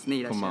られてますね。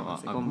いらっしゃいま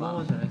せ。こんばん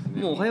は。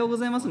もうおはようご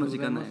ざいますの時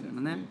間なんやか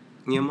らね。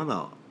いやま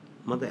だ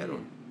やろ。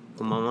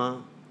こんばんは。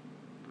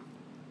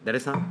誰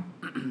さん？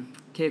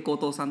恵子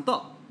父さん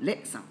と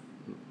レイさん。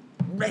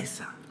レイ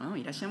さん。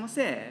いらっしゃいま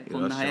せ。こ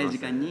んな早い時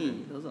間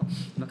にどうぞ。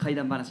今怪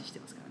談話して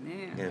ますから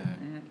ね。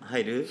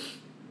入る？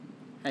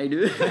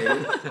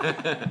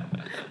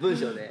文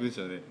章で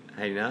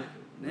入りな。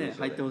ね、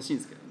入ってほしいん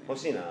ですけどね。欲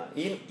しいな。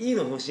いい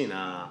の欲しい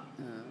な。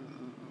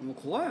もう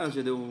怖い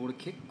話でも俺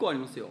結構あり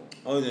ますよ。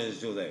あるね、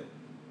ちょうだいよ。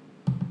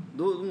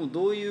もう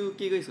どういう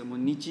系がいいですか。もう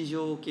日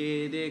常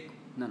系で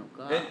なの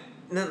か。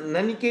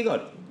何系があ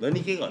る？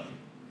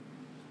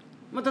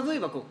まあ例え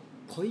ばこう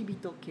恋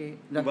人系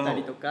だった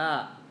りと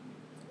か。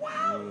そ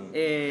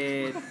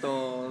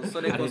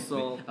れこ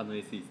そSE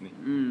ですね。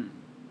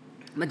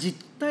まあ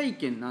実体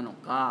験なの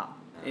か、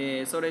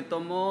それと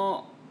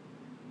も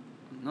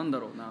なんだ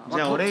ろうな。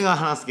じゃあ俺が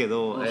話すけ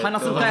ど。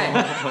話すんかい。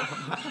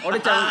俺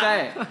ちゃうんか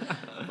い。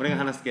俺が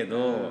話すけ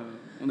ど。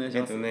お願いし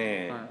ます。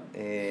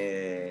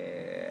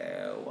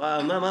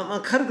ま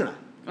あ軽くな。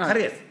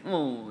軽いやつ。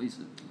もういいっ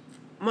す。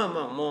まあ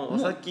もう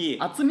さっき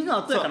厚みの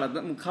後やから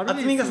もう軽いですよ。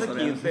厚みがさっき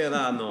言ったよう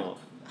な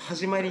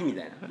始まりみ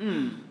たいな。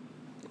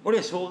俺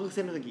は小学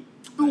生の時。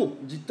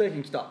実体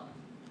験来た。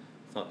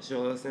そう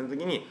小学生の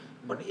時に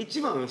俺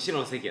一番後ろ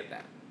の席やった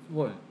よ。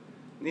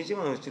で一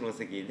番後ろの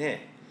席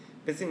で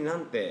別にな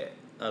んて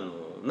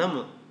何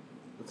も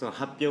その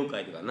発表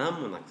会とか何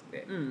もなく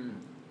て、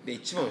で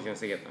一番後ろの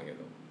席やったんだけど、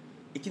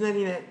いきな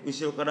りね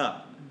後ろか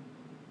ら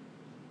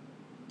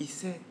一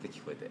斉って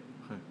聞こえて、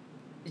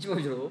一番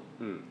後ろ？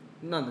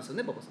なんですよ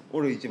ね、パパさん。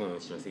俺一番後ろ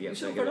の席やっ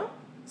たんだけど、後ろから？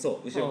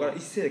そう後ろから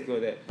一斉で聞こ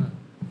え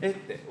て、っ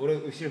て俺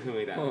後ろ踏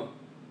みたいな。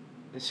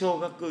小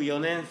学4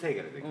年生ぐ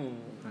らいの時、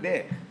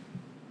で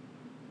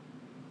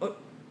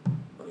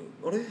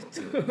あれっ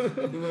て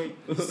今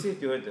一斉っ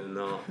て言われてる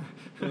なっ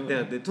て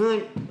なって隣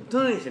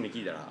の人に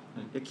聞いたら、い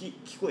や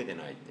聞こえて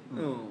ないって、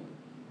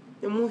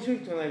でもう一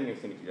人隣の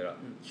人に聞いたら、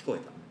聞こえ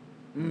た、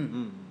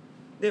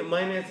で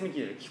前のやつに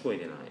聞いたら聞こえ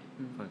てない、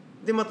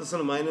でまたそ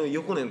の前の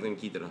横のやつに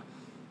聞いたら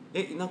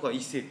なんか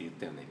一斉って言っ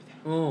たよねみた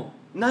いな、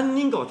何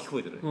人かは聞こ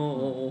えてる、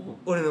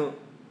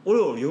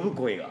俺を呼ぶ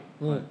声が、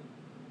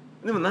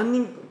でも何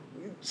人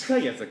近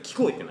いやつは聞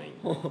こえてないっ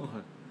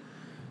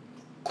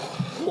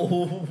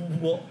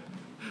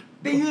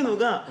ていうの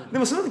が、で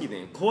もその時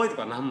ね怖いと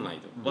かなんもない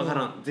と分か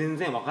らん、全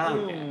然分から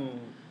んけ、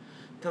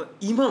ただ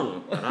今思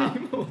っ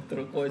た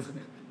ら怖いです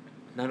ね。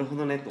なるほ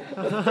どねと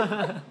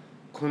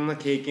こんな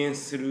経験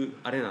する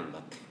あれなんだ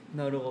って。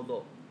なるほ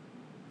ど。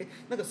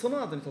なんかそ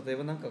の後に例え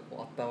ばなんかこ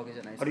うあったわけじ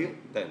ゃないですか。あるよ、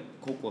だよ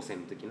高校生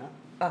の時な。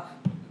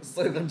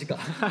そういう感じか。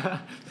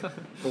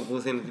高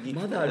校生の時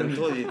まだある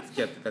当時付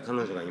き合ってた彼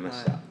女がいま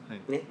した、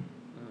ね、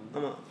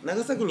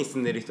長崎に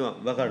住んでる人は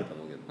分かると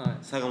思うけど、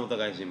坂本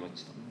外人墓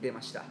地と出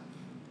ました。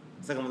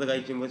坂本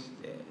外人墓地っ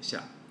て知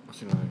らない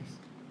で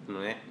す。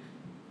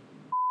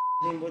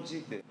神墓地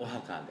ってお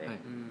墓で、はい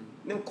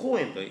でも公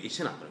園と一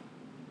緒なの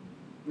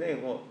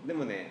よ。で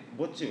もね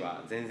墓地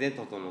は全然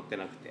整って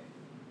なくて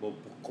ボッ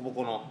コボ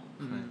コの、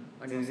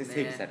全然整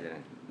備されてな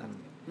くて、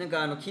なん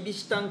かキリ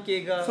シタン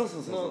系がそう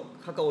の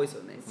墓多いです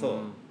よね。そ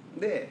う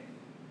で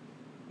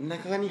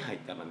中に入っ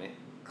たらね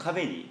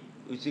壁に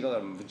内側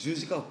から十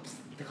字架をプ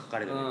スって書か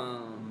れてる、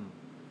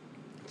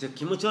ちょっと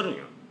気持ち悪い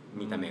よ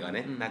見た目が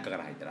ね、中か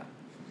ら入ったら。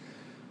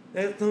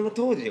でその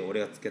当時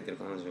俺が付き合ってる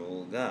彼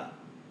女が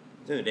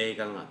ちょっと霊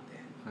感があっ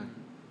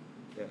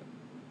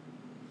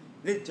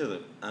て、でちょっと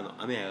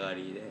雨上が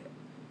りで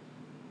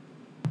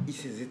伊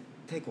勢絶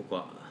対ここ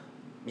は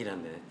見ら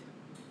んでねって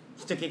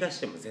人怪我し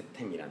ても絶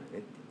対見らんで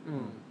ねって、っ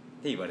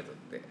て言われとっ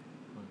て、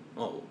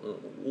あお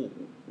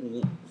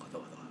ガタ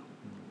ガタ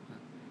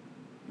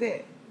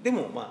で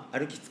もまあ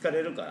歩き疲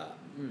れるから、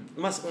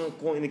まあそこの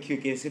公園で休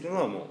憩するの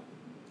はも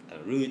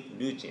うル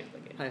ーチンやった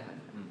っけ、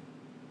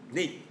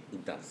で一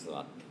旦座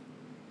って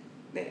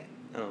で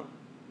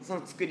そ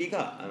の作り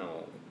が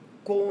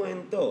公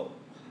園と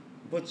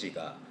墓地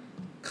が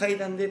階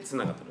段でつ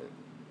ながって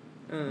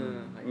る、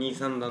2、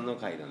3段の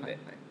階段で、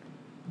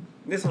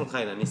でその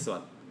階段に座っ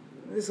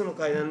てでその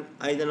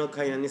間の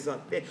階段に座っ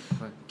て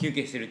休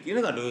憩してるっていう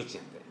のがルーチ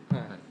ン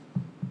やっ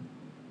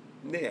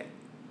て、で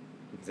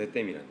絶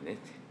対見らんねっ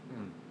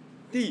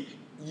て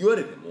言わ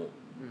れても、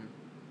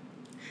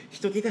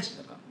人怪我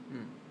したら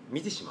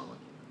見てしまう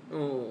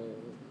わ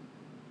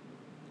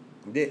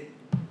け、で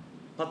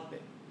パッ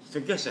て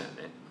人怪我したよね、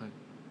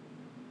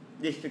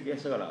で人怪我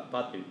したからパ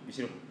ッて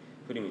後ろ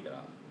振り向いた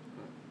ら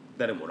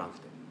誰もおらんく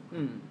て、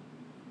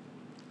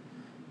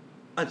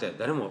あんちゃん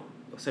誰も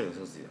2人が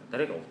嘘ついた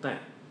ら誰かおったんや、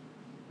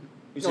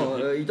後ろ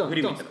振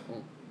り向いたら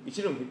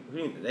後ろ振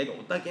り向いたら誰か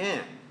おったけ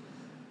ん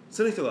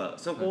その人が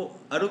そこを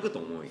歩くと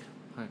思うやん、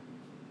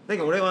だけ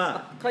ど俺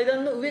は階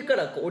段の上か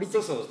らこう降りて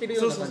きてる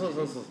ような感じで、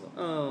そう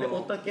で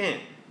おったけん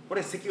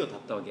俺席を立っ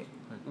たわけ、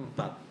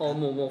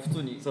もう普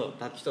通にそう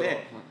立っ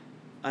て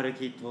歩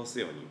き通す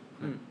よう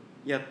に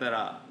やった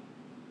ら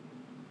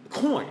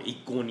怖い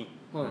一向に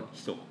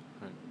人が、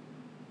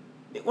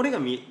で俺が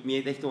見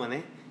えた人は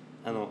ね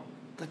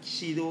タキ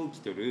シードを着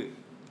とる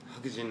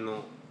白人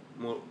の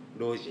もう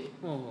老人、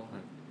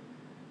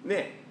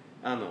で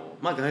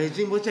まあ外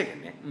人墓地やけ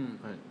んね、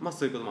まあ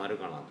そういうこともある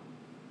かなと、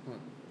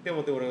で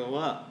思って俺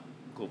は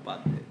こうパッ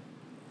て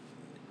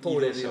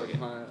通れるように、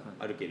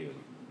歩けるように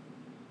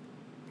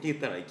って言っ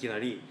たらいきな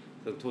り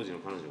その当時の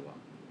彼女が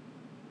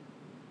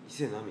「伊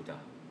勢涙」っ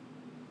て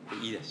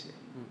言い出して「い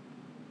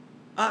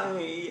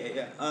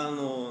や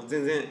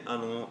全然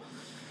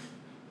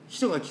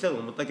人が来たと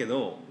思ったけ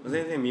ど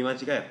全然見間違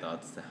いやった」っ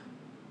てさ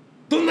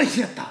「どんな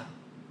人やった?」っ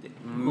て、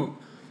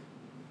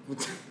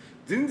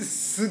全然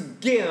すっ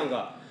げえなん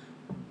か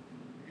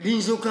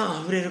臨場感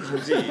あふれる感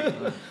じ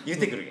言っ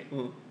てくるけん、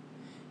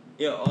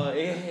いや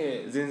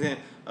全然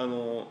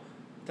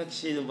タキ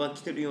シードば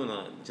着てるよう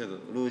なちょっと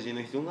老人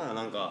の人が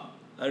なんか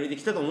歩いて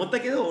きたと思った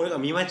けど俺が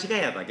見間違い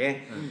やったけん、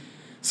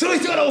その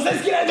人から押さ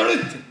えつけられとるっ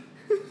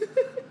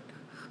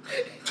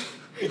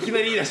ていきな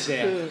り言い出し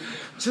て、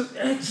ちょっと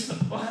待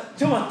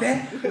って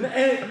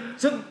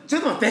ちょっ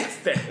と待ってっつ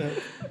って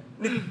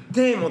で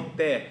手持っ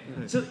て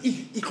ちょっと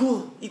行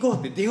こう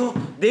って出よう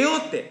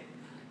って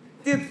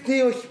で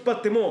手を引っ張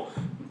っても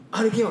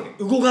歩けんわ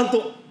け動かん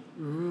と、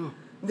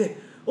で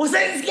押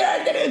さえつけら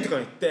れてるとか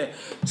言って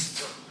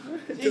ちょ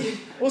っ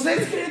と押さ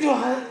えつけられても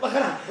わか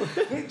らん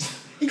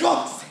行こ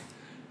うっつっ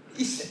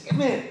て一生懸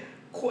命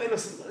声の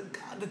するガ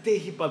ーッて手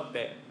引っ張っ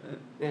て、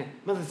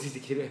まだついて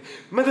きてるって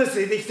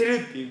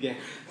言うけん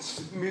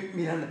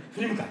見らんない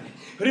振り向かんねっ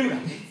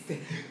つって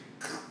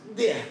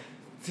で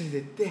連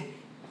れてっ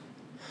て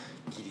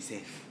ギリセー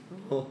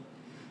フっ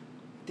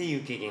てい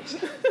う経験し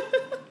た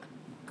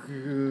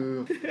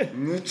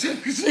むちゃ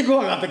くちゃ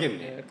怖かったけん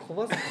ね、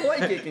怖い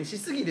経験し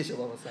すぎでしょ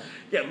馬場さん。い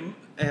や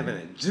やっぱ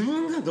ね自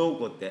分がどう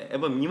こうってや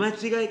っぱ見間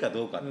違いか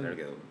どうかってなる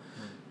けど、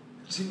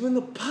自分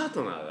のパー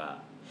トナー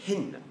が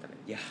変になったら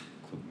いや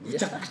これむ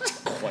ちゃくち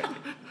ゃ怖い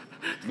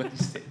マ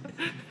ジで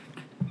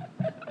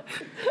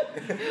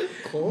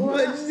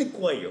マジで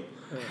怖いよ、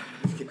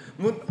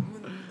もう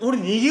俺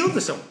逃げようと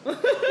したもん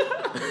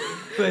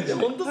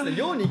本当っすね、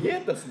よう逃げや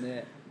ったっす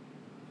ね。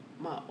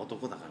まあ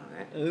男だから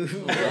ね。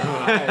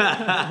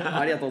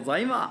ありがとうござ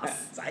いま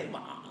す。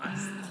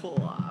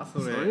怖そ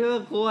れ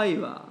は怖い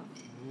わ。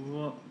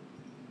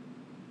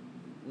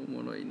お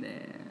もろい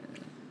ね。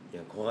い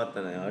や怖かっ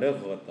たね、あれは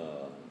怖かった。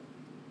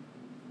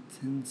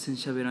全然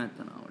喋らんやっ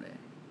たな俺。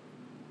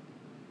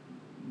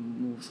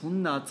もうそ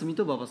んな渥美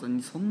と馬場さん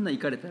にそんな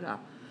行かれたら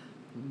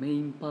メ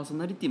インパーソ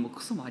ナリティも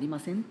クソもありま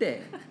せんっ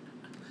て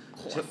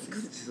怖すぎ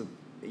る。ちょっ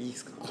といいで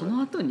すか、こ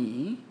の後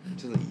に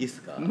ちょっといいで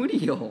すか、無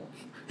理よ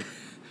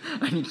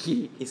兄貴。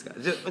いいですか、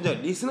じゃあ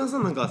リスナーさ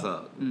んなんか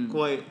さ、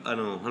怖い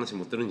話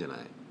持ってるんじゃない？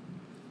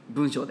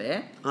文章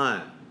で？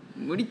はい、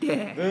無理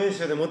て。文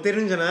章で持って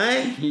るんじゃな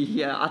い？い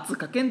や圧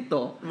かけん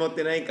と持っ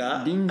てない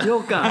か？臨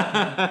場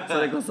感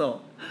それこそ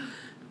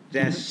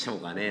じゃあしょ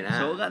うがねえな。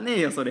しょうがね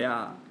えよそり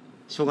ゃ。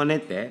しょうがねえっ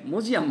て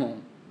文字やもん。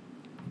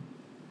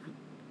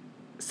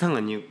さん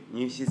が入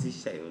室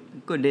したよ。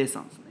これレイさ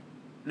んですね。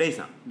レイ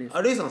さん。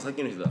あ、レイさんさっ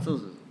きの人だ。そう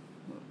そう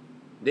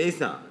レイ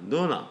さん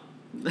どうなん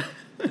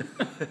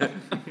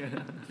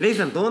レイ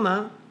さんどうな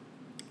ん。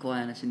怖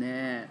い話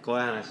ね。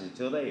怖い話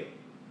ちょうだいよ。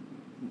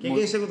経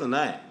験したこと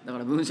ない。だか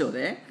ら文章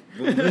で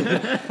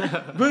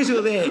文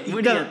章で一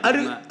無理や旦っ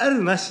たあ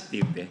るなしって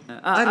言って。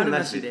ある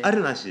なしで。あ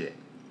るなしで。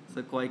そ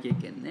れ怖い経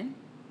験ね。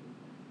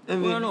え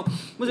これもし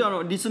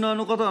リスナー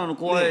の方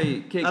怖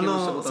い経験を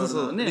したことある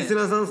そうね。リス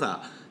ナーさん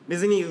さ、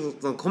別に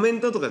そのコメン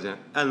トとかじゃ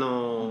そ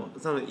の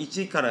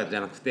1からじ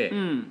ゃなくて、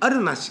あ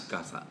るなし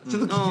かさち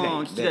ょっと聞きたい。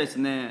聞きたいです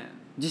ね。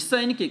実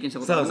際に経験した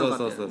ことあるのかっ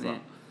ていう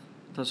ね。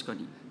確か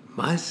に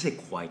マジ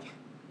で怖い。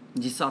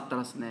実際あった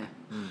らですね。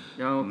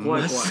いや怖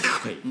い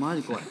マ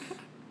ジ怖い。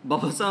馬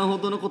場さんほ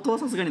どのことは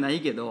さすがにな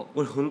いけど、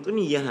俺本当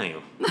に嫌なん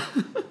よ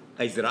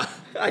あいつら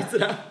あいつ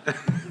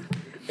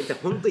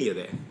本当に嫌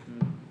で。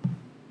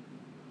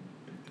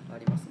あ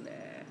ります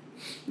ね。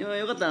でも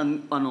よかったら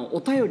お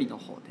便りの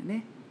方で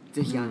ね、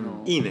ぜひ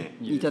いいね、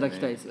いただき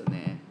たいですよ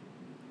ね。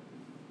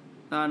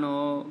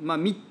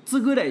3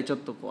つぐらいちょっ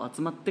とこう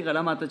集まってか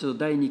らまたちょっと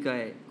第2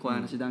回怖い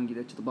話談義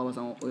でちょっと馬場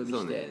さんをお呼び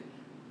して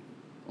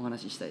お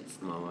話ししたいで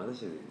すね。まあ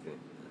私は全然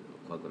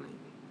怖くないん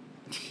で。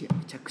いや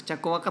めちゃくちゃ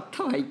怖かっ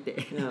たわいって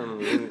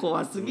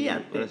怖すぎや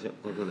って。私は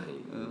怖くない、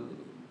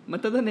まあ、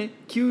ただね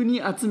急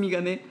に厚みが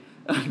ね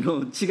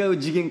違う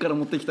次元から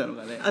持ってきたの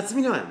がね、厚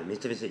みのはねめ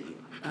ちゃめちゃいいよ。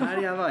あ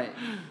れやばい。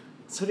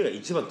それが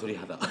一番鳥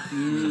肌。そうで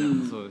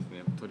す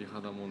ね、鳥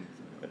肌もんです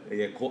よね。い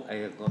やや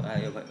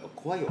ばい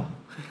怖いわ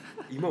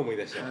今思い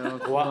出した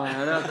怖い。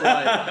あれは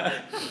怖いわ。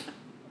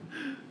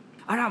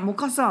あらモ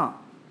カさ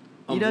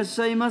んいらっ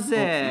しゃいま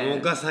せ。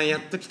モカさんや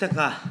っと来た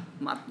か。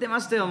待ってま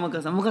したよモ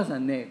カさん。モカさ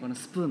んねこの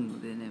スプーン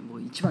でねも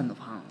う一番の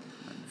ファンなん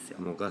ですよ。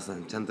モカさ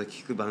んちゃんと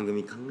聞く番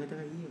組考えた方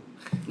がいいよ。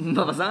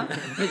馬場さん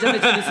めちゃめ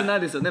ちゃリスナー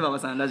ですよね馬場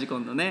さんラジコ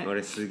ンのね。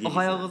俺すげえ。お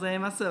はようござい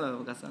ます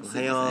モカさん。おは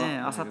よ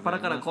う。朝っぱら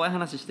から怖い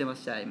話してま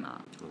した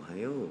今。おは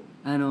よ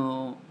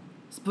う。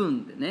スプー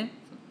ンでね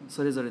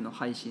それぞれの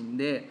配信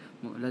で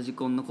もうラジ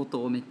コンのこ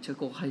とをめっちゃ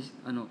こう押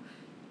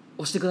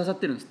してくださっ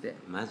てるんですって。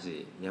マ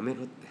ジやめ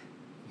ろって。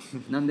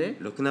なんで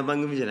ろくな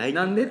番組じゃない。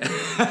なんで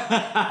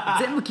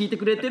全部聞いて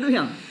くれてる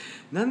やん。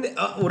なんで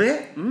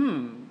俺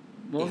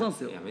馬場さんっ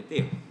すよ。やめて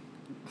よ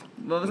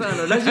馬場さ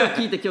んラジオ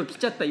聞いて今日来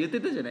ちゃった言っ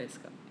てたじゃないです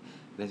か。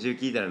ラジオ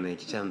聞いたらね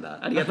来ちゃうんだ。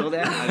ありがとうご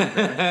ざいます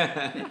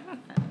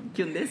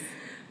キュンです。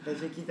ラ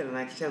ジオ聞いた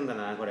ら来ちゃうんだ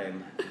なこれ。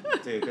ちょ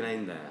っとよくない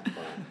んだよ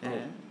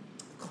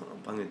この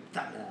番組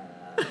ダメ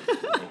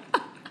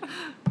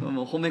だ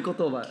もう褒め言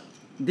葉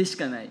でし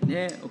かない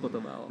ねお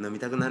言葉を。飲み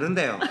たくなるん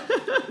だよ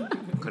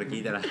これ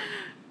聞いたら。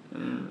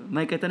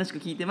毎回楽しく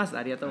聞いてます。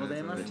ありがとうござ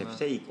います。めちゃく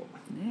ちゃいい子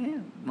ね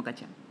モカ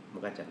ちゃん。モ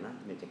カちゃんな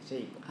めちゃくちゃ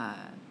いい子。はい。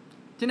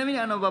ちなみに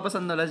馬場さ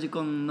んのラジ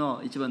コン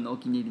の一番のお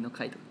気に入りの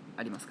回とか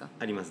ありますか。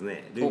あります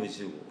ね。ルーム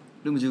15。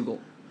ルーム15。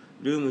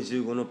ルーム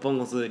15のポン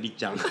コツりっ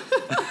ちゃんね。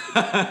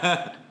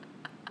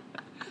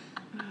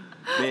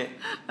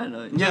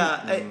じ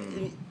ゃあ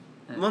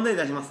問題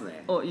出します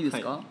ね。いいです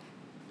か。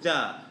じ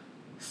ゃあ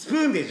スプ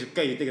ーンで10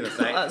回言ってくだ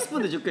さい。スプー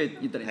ンで10回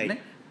言ったらいいです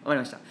ね。わかり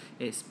ました。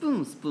スプー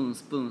ンスプーン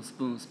スプーンス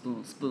プーンスプー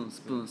ンスプーン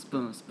スプーンスプ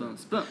ーンスプーン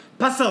スプーン。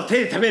パスタを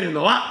手で食べる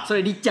のは。そ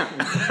れりっちゃん。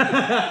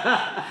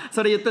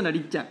それ言ったの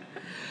りっちゃん。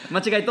間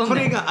違いとんねん。こ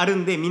れがある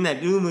んでみんなル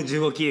ーム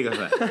15聞いてく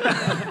ださ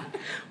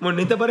い。もう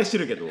ネタバレして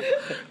るけど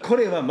こ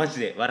れはマジ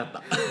で笑っ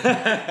た。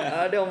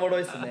あれおもろ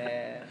いっす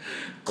ね。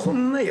こ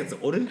んなやつ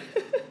おる。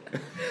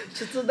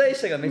出題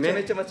者がめちゃ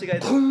めちゃ間違え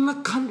た、こんな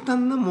簡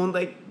単な問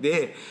題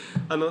で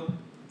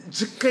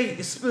10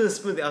回スプ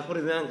ーンでこ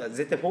れなんか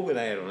絶対フォーク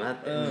ないやろうな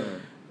って、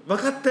分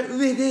かった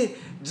上で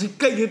10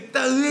回言っ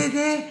た上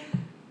で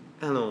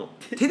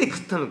手で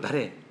食ったの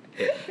誰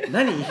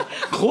何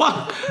怖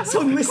っ。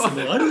そんな質問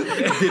ある。デ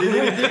レ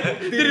レ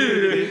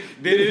レ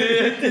デレ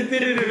レレデ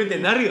レレレって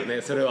なるよ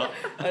ね。それは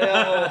あれ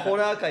はもうホ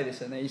ラー界でし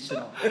たね一種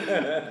の。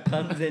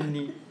完全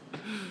に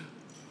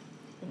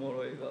おも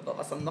ろいわ。馬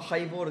場さんのハ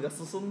イボールが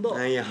進ん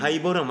だ。いやハイ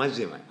ボールはマジ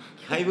でうまい。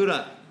ハイボール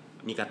は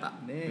味方ね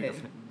え。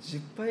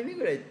10杯目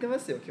ぐらいいってま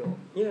すよ今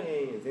日。いや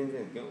全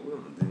然俺も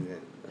全然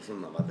そ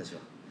んな私は。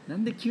な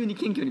んで急に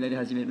謙虚になり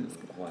始めるんです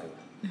か。怖いわ。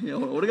いや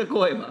俺が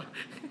怖いわ。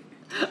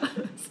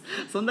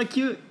そんな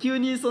急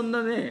にそん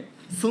なね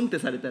スンって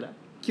されたら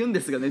キュン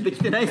ですがねでき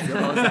てないですよ。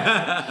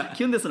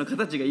キュンですの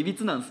形がいび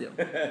つなんですよ。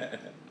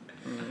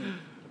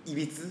い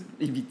びつ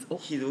いびつ。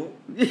ひど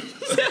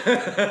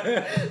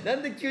な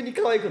んで急に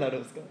可愛くなる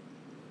んですか。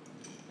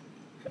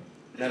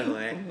なるほど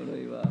ね。おもろ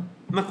いわ。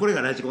まあこれ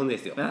がラジコンで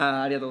すよ。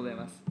ありがとうござい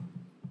ます。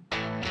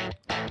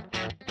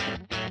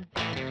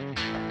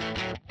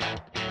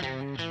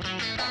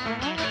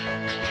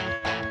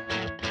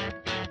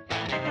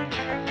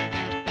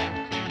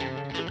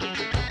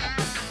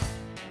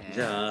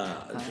じ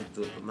ゃあ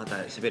ちょっとまた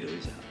喋る。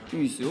じゃあ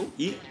いいですよ。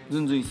いい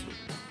全然いいですよ。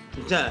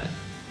じゃあ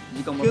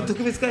時間も今日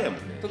特別会やもん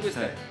ね。特別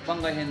会、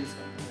番外編です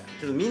か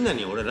ちょっとみんな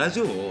に俺ラ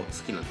ジオを好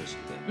きになってほし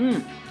くてら。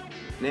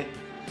ね。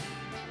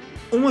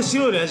面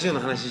白いラジオの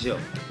話しよ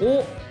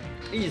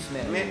いいです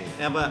ね。うね。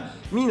やっぱ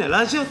みんな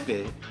ラジオっ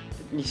て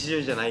日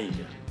常じゃない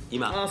じゃん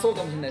今。そう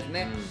かもしれないです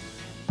ね。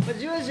まあ、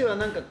じわじわ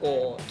なんか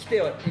こう来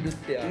てはいるっ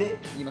てね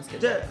言いますけ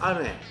ど、じゃあは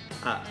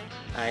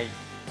い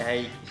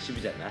渋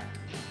ちゃんなは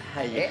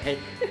い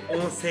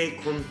音声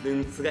コンテ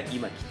ンツが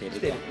今来てる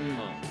とはいと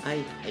はい、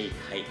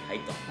う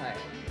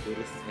る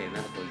せえ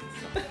なこい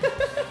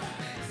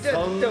つ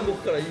はじゃあ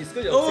僕からいいです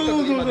か？じゃあせっか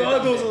く今出た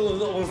んでどう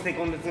ぞ音声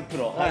コンテンツプ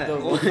ロはいど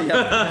うぞい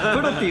や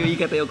プロっていう言い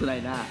方よくな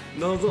いな。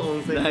どうぞ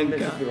音声コンテン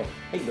ツプロは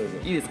いどうぞ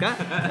いいですか？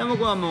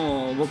僕は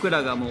もう僕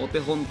らがもうお手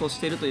本とし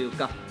てるという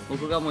か、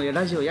僕がもう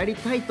ラジオやり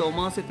たいと思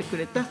わせてく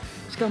れた、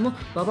しかも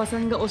馬場さ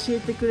んが教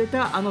えてくれ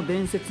たあの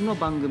伝説の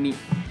番組、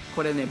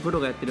これねプロ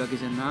がやってるわけ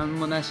じゃなん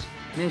もなし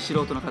ね、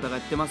素人の方がや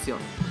ってますよ。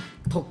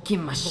特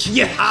勤マッシュ。い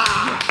や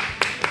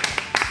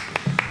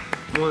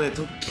もうね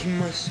特勤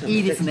マッシュ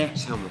いいですねめ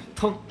ちゃくちゃ面白い。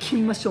特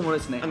勤マッシュおもろい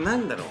ですね。な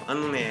んだろう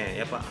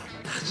やっぱ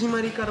始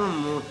まりから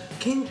もう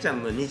ケンちゃ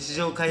んの日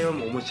常会話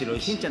も面白い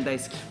ししんちゃん大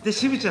好き。で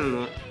渋ちゃん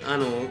の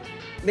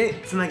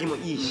ねつなぎも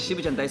いいし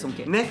渋ちゃん大尊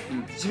敬ね、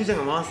うん、渋ちゃ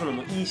んが回すの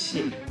もいい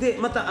し、で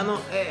また何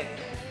の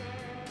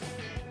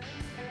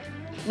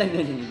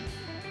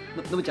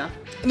ぶちゃん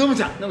ノブ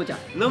ちゃんのぶちゃん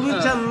ノ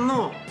ブちゃん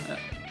の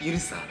ゆる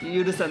さ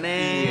ゆるさ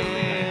ねいいよ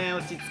ね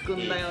落ち着く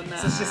んだよな。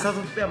そしてサト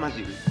ペはマ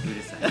ジゆる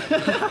さい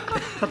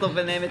サト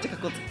ペねめっちゃかっ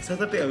こつく。サ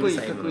トペはうる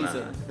さいかっこいいもん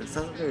な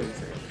サトペはうる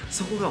さい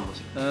そこが面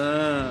白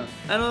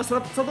い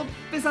サト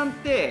ペさんっ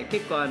て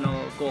結構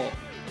こ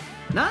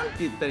うなんて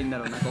言ったらいいんだ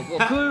ろうな、こう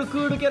ク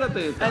ールキャラと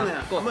いうか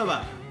こう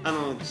まあ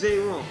時代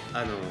も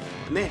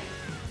ね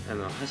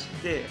走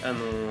って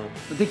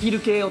できる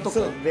系男。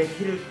そうで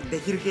きる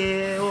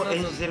系を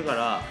演じてるか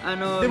ら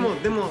でも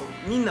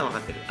みんな分か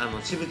ってる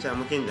渋ちゃん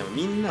もケンちゃんも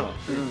みんなは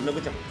ノ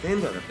ブちゃんも全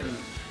部分かってる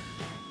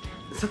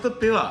サト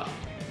ペは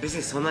別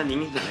にそんな人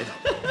間じゃ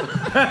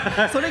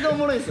ないとそれがお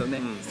もろいですよね、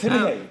それ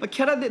がいい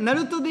キャラでナ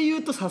ルトで言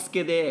うとサス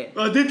ケで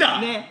出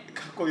たね、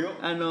かっこよ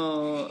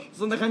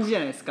そんな感じじゃ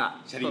ないですか。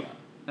シャリン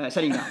ガシ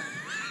ャリンガ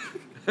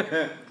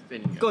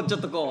こうちょ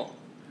っとこ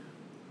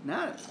う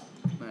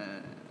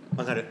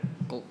分かる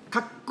こうか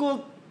っこ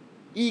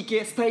いい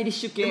系スタイリッ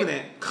シュ系でも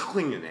ねかっこ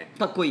いいんよね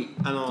かっこいい、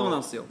そうな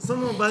んですよ。そ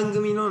の番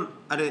組の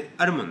ある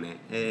もんねなん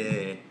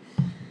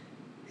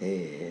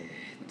で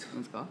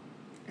すか？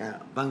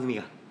番組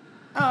が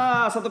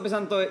サトペさ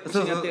んと一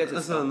緒にやってるやつ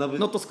ですか？ノ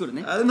ットスクール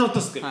ね。ノット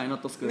スクールはい、ノ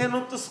ットスクーでル。ノ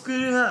ットスクー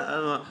ル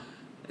は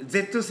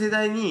Z 世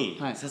代に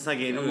はい捧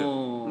げる、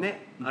もう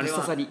ねあれは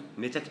ぶっ刺さり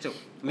めちゃくちゃ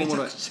おも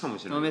ろい面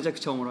白いめちゃく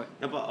ちゃおもろい。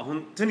やっぱ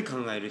本当に考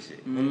えるし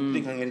本当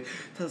に考える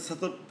ただそ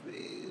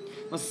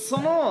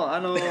の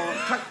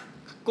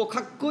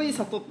かっこいい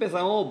サトッペ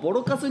さんをボ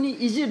ロカスに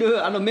いじる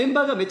メン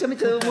バーがめちゃめ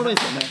ちゃおもろいん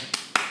ですよね。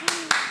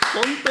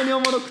本当にお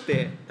もろく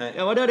て、はいい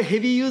や我々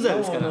ヘビーユーザー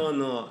ですから。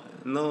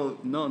No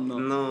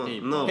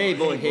Hey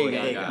boy, hey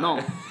guy, no,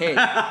 hey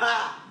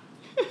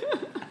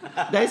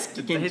大好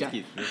きケンちゃん。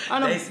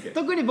大好き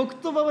特に僕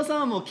と馬場さん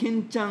はもうケ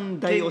ンちゃん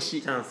大推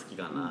し。ケンちゃん好き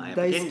かなやっ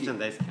ぱ大好きケンちゃん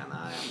大好きかな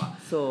やっぱ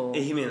そう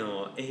愛媛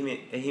の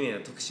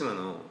徳島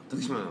の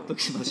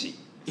星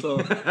そう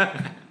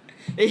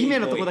愛媛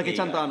のとこだけち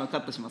ゃんとカ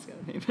ットしますか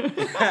らね。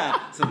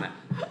そうなん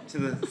ち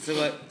ょっとす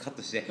ごいカッ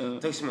トして、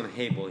徳島の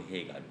ヘイボーイヘ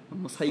イがある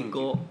もう最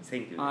高。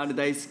あれ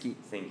大好き。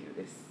センキュー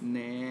です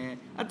ね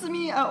え、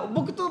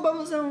僕と馬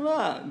場さん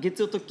は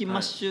月曜特勤マ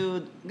ッシ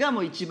ュがも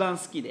う一番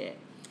好きで、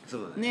そ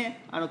うだ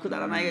ねくだ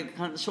らない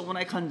しょうも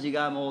ない感じ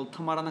がもう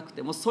たまらなく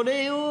て、もうそ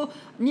れ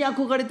に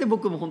憧れて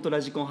僕も本当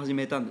ラジコン始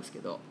めたんですけ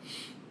ど、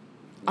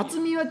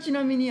渥美はち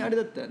なみにあれ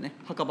だったよね、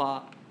墓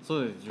場。そ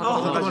うです。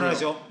墓場のラ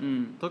ジオ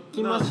特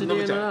勤マッシュで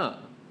言うなら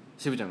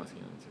渋ちゃんが好き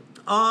なんですよ。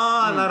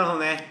なるほど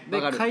ねで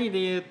回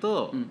で言う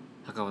と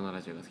墓場のラ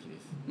ジオが好きで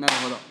す。なる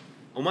ほど。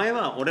お前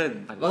は俺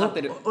分かっ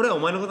てる。俺はお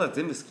前のことは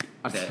全部好き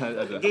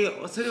で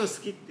それを好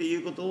きってい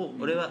うことを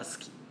俺は好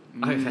き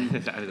ありがとうご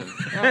ざいま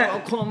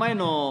す。この前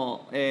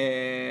のあ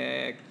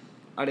れ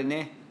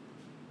ね、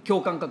共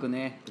感覚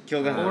ね、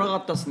おもろか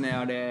ったっすね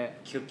あれ。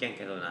休憩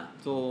けどな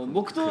そう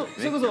僕と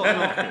それこそ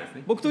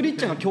僕とりっ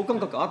ちゃんが共感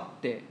覚あ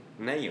って、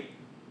ないよ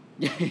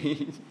いや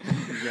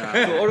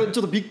そう俺ち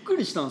ょっとびっく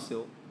りしたんです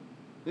よ。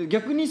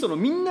逆に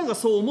みんなが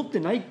そう思っ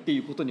てないってい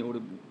うことに俺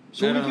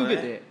衝撃受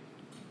けて、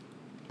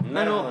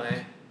なるほど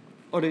ね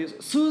あれ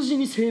数字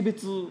に性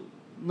別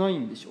ない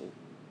んでしょ。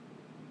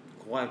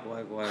怖いほ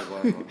ら怖い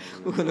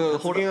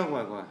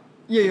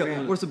いや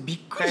俺それびっ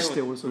くりし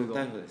て俺それが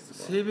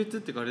性別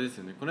ってかあれです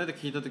よね。この間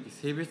聞いた時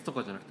性別と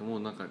かじゃなくてもう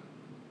なんか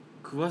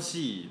詳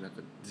しいなん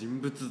か人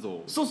物像みたい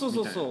な。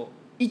そ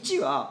う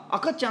1は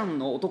赤ちゃん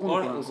の男の子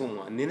なんですよ。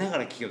寝なが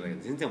ら聞いたけ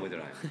ど全然覚えて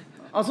ない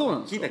そうな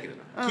んですか。聞い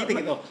た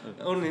けど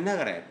俺寝な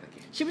がらやったっけ。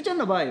渋ちゃん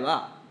の場合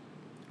は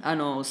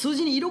数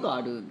字に色が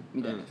ある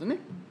みたいなんですよね。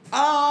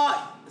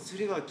そ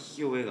れは聞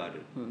き覚えがあ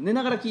る。寝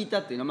ながら聞いた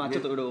っていうのはちょ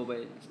っとうろ覚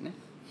えですね。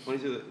俺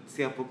ちょっと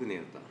艶っぽく寝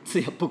よった。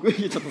艶っぽく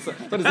ちょっとそれ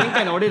前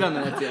回の俺らの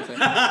やつやそれ。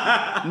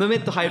ぬめ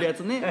っと入るやつ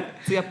ね。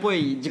艶っぽ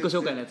い自己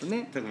紹介のやつ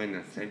ね。ごめんな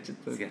さいちょっ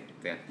と艶っ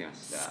とやってま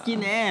した。好き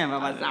ね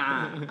馬場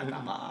さん。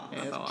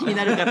気に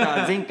なる方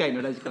は前回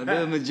のラジコンル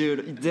ーム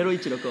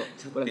016を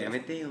ちょっとやめ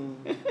てよ。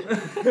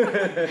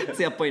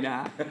艶っぽい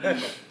な。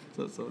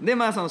そうそうで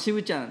まあその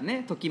渋ちゃん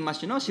ねトキンマッ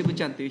シュの渋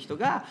ちゃんっていう人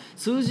が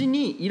数字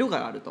に色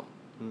があると、っ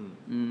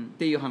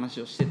ていう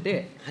話をして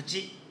て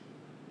8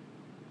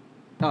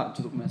あ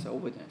ちょっとごめんなさい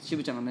覚えてない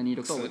渋ちゃんが何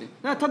色か覚えて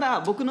ないた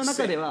だ僕の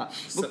中では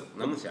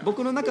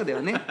僕の中で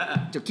はね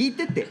聞い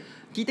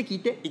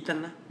て一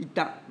旦な一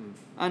旦、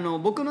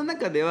僕の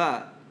中で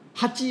は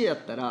8や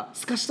ったら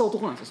透かした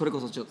男なんですよそれこ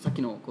そさっ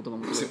きの言葉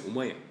もお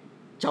前やん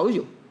ちゃう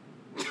よ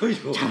透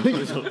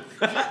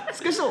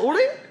かした俺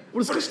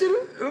透かしてる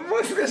お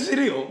前透かして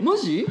るよマ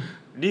ジ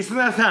リス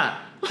ナーさ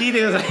ん聞いて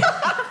ください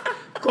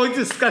こい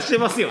つ透かして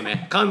ますよ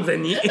ね完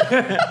全に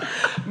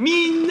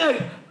みんな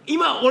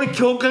今俺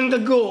共感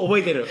覚を覚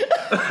えてる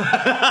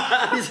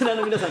リスナー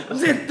の皆さんと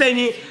絶対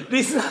に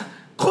リスナー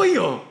来い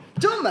よ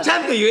ちゃん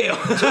と言えよ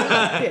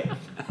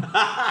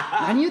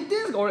何言って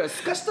んすか俺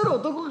透かしとる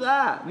男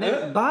が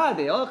ねバー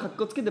でよかっ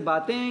こつけてバ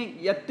ーテ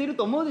ンやってる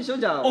と思うでしょ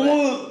じゃあ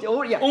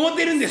思っ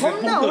てるんですよ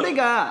そんな俺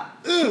が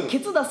ケ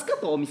ツ出すか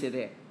とお店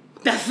で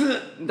出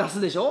す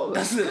でしょ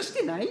出す透かし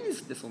てないで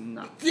すってそん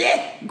な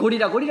ゴリ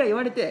ラ言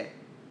われて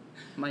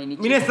毎日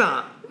皆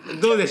さん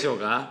どうでしょう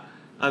か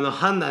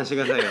判断して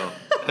くださいよ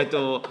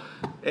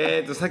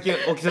さっき起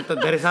きとった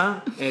誰さ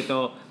んレ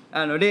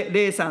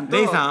イさんと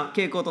レイさん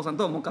ケイコートさん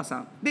とモカさ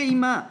んで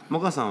今モ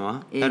カさん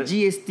は、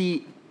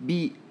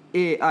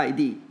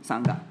GSTBAID さ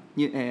んが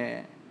入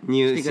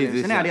来てくれま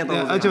したねありがとう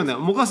ございますちょっと待っ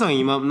てモカさん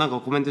今なん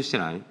かコメントして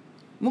ない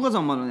モカさ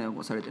んまだね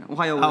されてないお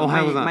はようござ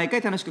います毎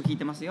回楽しく聞い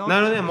てますよな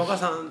るほどねモカ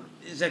さん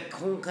じゃあ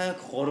今回は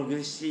心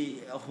苦し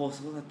い放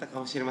送だったか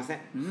もしれません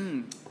そ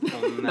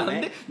んな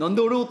ねなん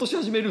で俺落とし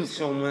始めるんですか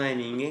しょうもない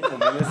人間ご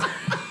めんなさ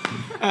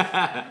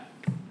い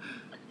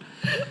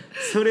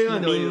それは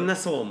みんな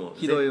そう思う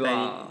ひどい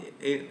わ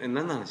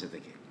何の話だった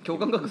っけ共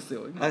感覚っす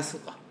よあそ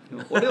うか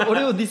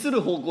俺をディス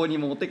る方向に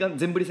も持ってかん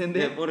全振り戦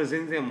で俺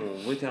全然もう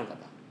覚えてなかっ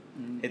た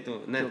何だ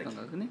っけ共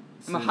感覚ね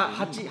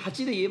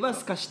8で言えば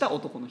透かした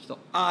男の人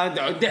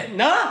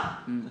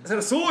そ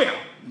れそうやん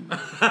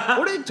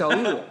俺ちゃ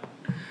うよ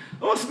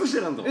少し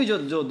なんとじゃあ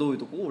どういう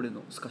とこ俺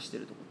の透かして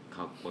るとこ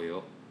かっこ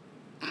よ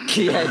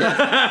い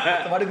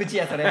や悪口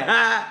やそれ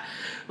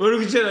悪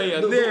口じゃないや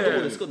んね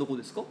どこ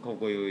ですかかっ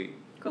こよい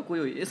かっこ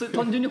よいそれ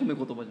単純に褒め言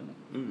葉じゃな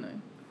い、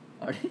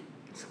あれ好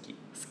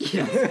き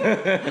なんです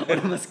よ俺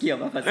も好きよ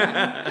ママさん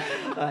は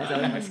いそ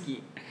れも好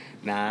き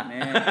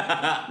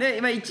なで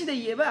今1で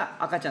言えば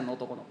赤ちゃんの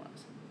男の子なんで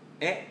すよ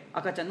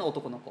赤ちゃんの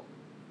男の子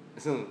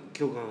その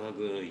共感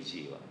覚の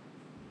1位は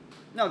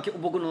なんか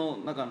僕の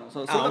中の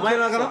お前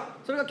の中の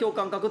それが共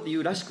感覚ってい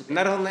うらしくて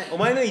なるほどねお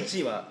前の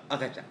1位は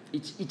赤ちゃん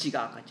 1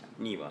が赤ち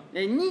ゃん2位は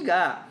2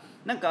が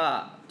なん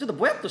かちょっと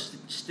ぼやっと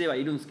しては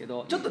いるんですけ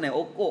どちょっとね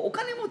お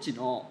金持ち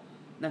の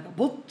なんか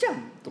坊ちゃん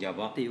と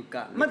かっていう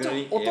かまあちょっと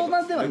大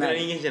人ではないろくな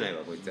人間じゃない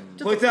わこ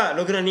いつは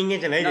ろくな人間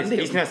じゃないです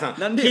リスナーさん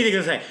なんで聞いてく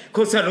ださい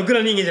こいつはろく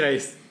な人間じゃないで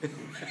す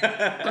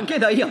関係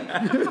ないやん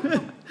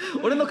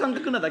俺の感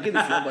覚なだけで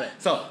すよこれ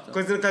そう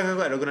こいつの感覚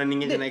はろくな人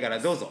間じゃないから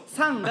どうぞ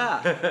3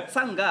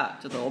が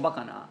ちょっとおバ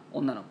カな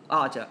女の子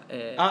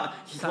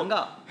3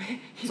が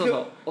そ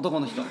う男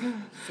の人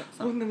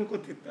女の子っ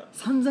て言った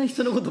散々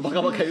人のことバ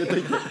カバカ言うと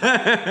いて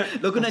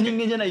ろくな人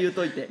間じゃない言う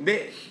といて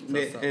で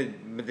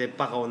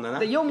バカ女な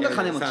で4が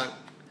金持ち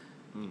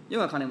4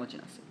が金持ち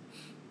なんですよ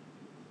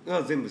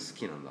が全部好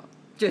きなんだ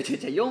違う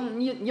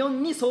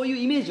4にそういう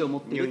イメージを持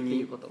ってるって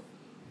いうこと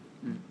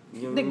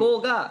で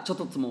5がちょっ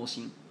とつ盲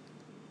信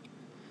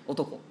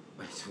男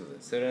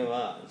それ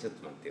はちょっ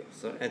と待ってよ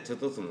それはちょっ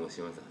とつもし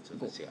まさちょっ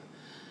と違う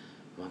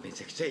め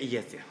ちゃくちゃいい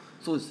やつや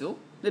そうですよ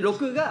で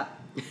6が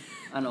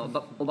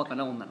おバカ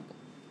な女の子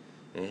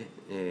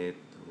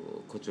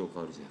胡蝶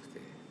香織じゃなくて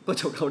胡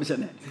蝶香織じゃ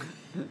ない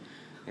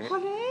こ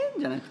れ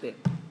じゃなくて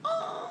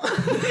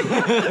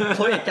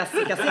声キャス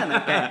やな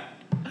んか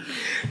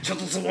ちょっ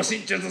とつもし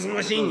ん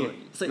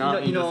それ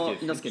伊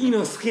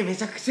之助め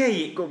ちゃくちゃ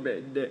いいごめ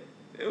んね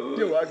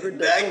弱くてごめん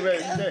ね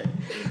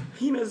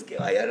伊之助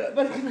はやら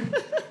ばれてない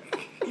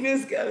伊之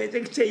助はめち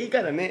ゃくちゃいい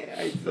からね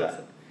あいつは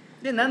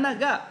で7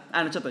が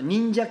ちょっと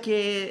忍者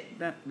系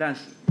男子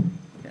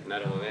な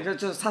るほどねちょっ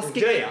とサス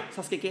ケ系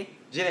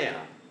ジャイアな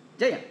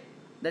ジャイアン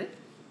誰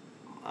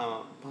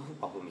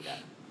パフみたい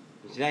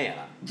なジライア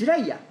なジラ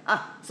イア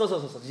そ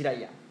うジラ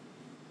イ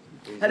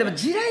アでも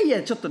ジライ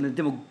アちょっとね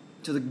でも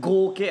ちょっと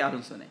合計ある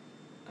んですよね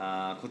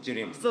こっちよ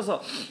りもそうちょ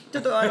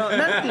っと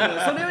なんていう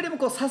のそれより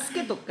もサス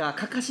ケとか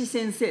かかし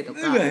先生とか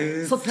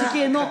そっち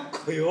系のかっ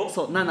こよ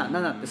そう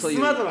7ってそういう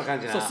スマートな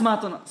感じなそう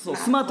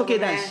スマート系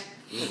男子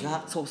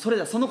そうそれ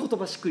だその言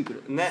葉しっくりく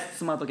るね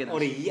スマート系男子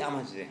俺いや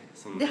マジで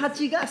で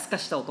8がスカ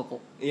した男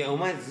いやお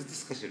前ずっと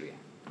スカしてるやん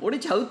俺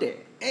ちゃう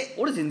て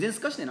俺全然ス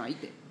カしてないっ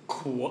て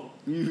怖っ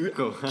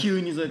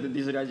急にそうやってデ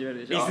ィスり始める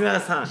でしょリスナ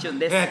ーさん一瞬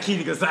です聞い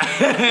てください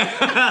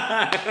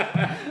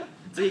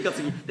次行こう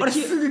次俺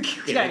すぐ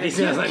聞くけどリ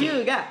スナーさんに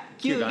9が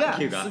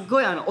すっ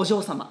ごいお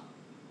嬢様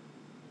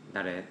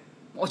誰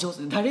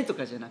と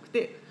かじゃなく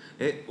て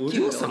お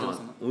嬢様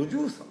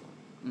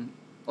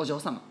お嬢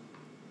様っ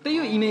てい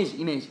うイメー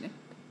ジね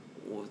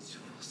お嬢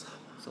様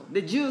そう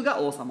で10が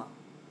王様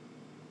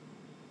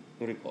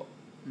俺か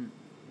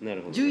な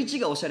るほど11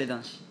がおしゃれ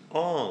男子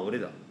俺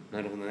だ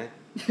なるほどね。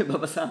で馬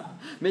場さん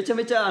めちゃ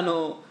めちゃ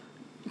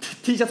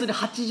T シャツに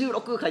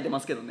86書いてま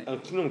すけどね。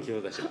昨日も着よ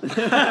うだし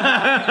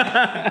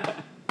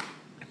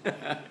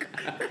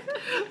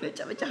め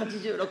ちゃめちゃ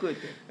86って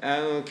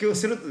今日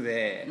スロット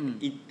で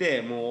行っ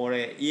て、もう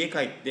俺家帰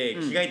って着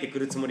替えてく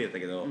るつもりだった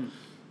けど、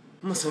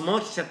もうそのま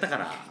ま来ちゃったか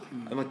ら、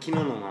まあ、昨日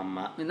のまん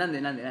ま。なんで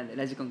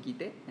ラジコン聞い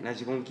てラ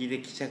ジコン聞いて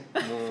きちゃも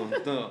うほ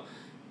んと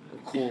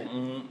こ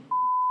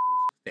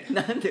う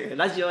なんで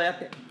ラジオやっ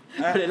て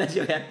これラジ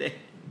オやっ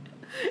て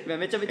今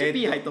めちゃめちゃ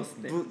P 入っとっす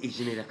って、ブい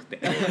じめたくて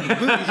ブいじめ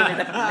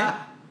たくてね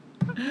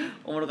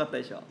おもろかった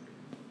でしょ。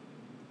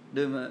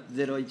ルーム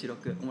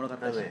016おもろかっ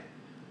たでしょ。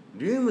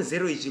ルーム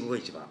015が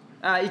一番。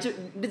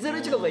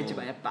015が一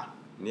番やっぱ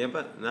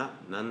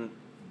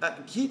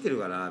聞いてる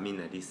かな、みん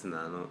なリスナ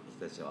ーの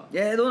人たちは。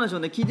どうなんでしょ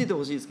うね、聞いてて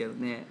ほしいですけど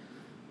ね。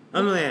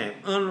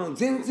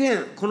全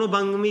然この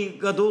番組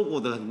がどうこ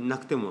うではな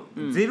くても、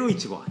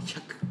015は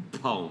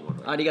 100% おも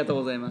ろい。ありがとう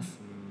ございます。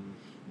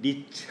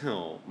りっちゃん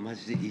をマ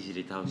ジでいじ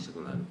り倒した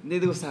くなる。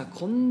でもさ、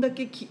こんだ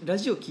けラ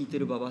ジオ聞いて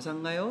る馬場さ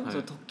んがよ、はい、そ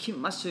の特勤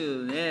マッシ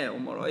ュねお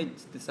もろいっ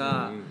つって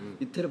さ、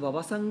言ってる馬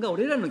場さんが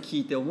俺らの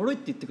聞いておもろいっ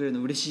て言ってくれる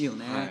の嬉しいよ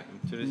ね、は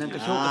い、なんか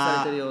評価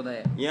されてるよう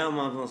で。いや、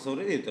まあそ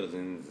れで言ったら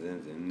全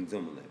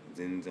然もない、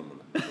全然も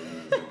ない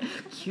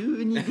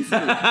急にディス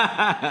る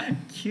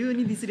急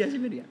にディスり始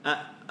めるやん。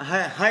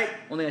はい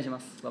お願いしま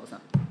す馬場さ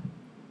ん。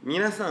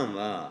皆さん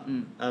は、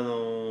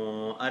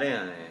あれ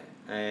やね、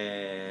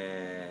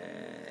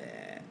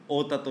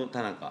太田と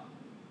田中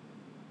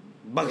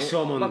爆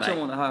笑問題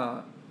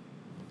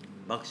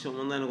爆笑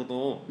問題のこと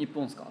を日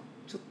本っすか。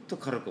ちょっと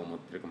軽く思っ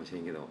てるかもしれ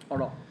んけど、あ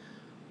ら、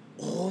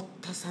太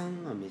田さ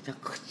んがめちゃ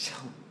くちゃ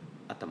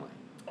頭が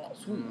いい。あ、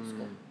そうなんです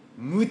か。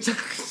むちゃ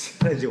くち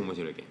ゃラジオ面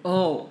白いけん。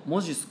マ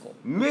ジっすか。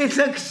め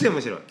ちゃくちゃ面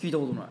白い。聞いた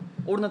ことない。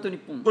オールナイトニッ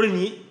ポン。俺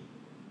2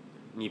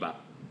番。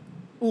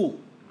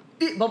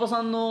馬場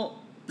さん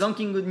のラン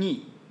キング2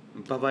位。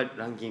馬場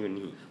ランキング2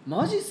位。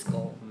マジっすか。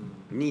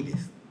2位で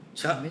す。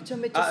めちゃ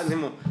めちゃ。で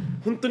も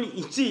本当に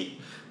1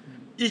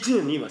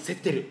の2位は競っ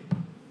てる。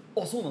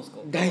そうなんですか。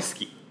大好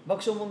き。爆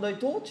笑問題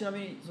と、ちなみ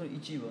にその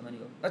1位は何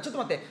が。ちょっと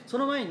待って、そ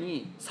の前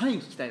に3位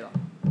聞きたいわ。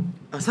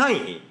3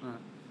位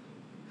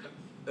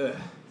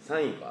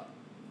3位か。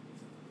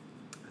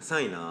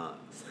3位な。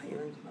3位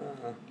なん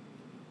かな。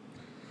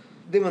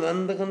でもな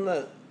んだかん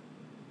だ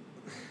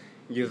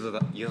ゆとた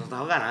か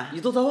な。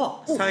ゆとた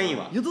は3位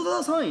は。ゆとた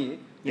は3位。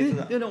い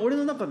や俺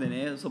の中で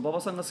ね、馬場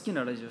さんが好き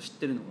なラジオ知っ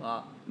てるの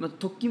が、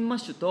特勤マッ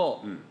シュ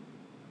と、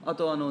あ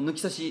と抜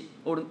き差し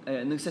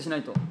抜き差しな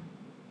いと。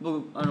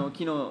僕昨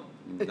日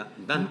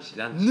団地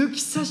抜き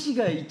差し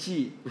が1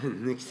位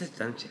抜き差し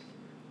団地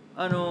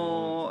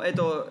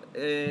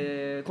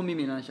コンビ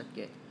名何でしたっ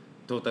け。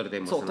トータルテ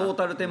ンボス。そう、トー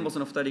タルテンボス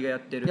の2人がや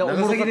ってる。長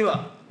崎で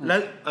は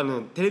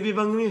テレビ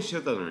番組をし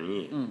よったの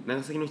に、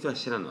長崎の人は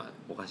知らんのは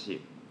おかし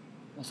い。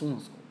そうなん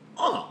ですか。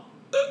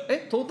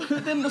トータ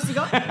ルテンボス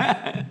が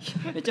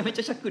めちゃめち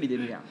ゃしゃっくり出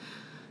るやん。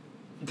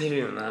出る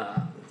よ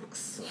な。く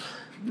そ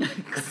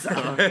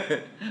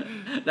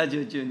ラジ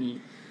オ中に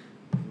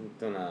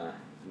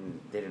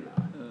出るな。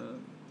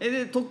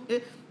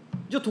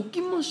じゃあ特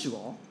勤マッシュ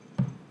は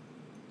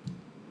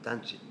団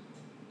地。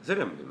そ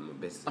れはもう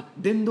別。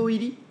殿堂入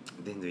り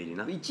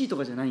な。1位と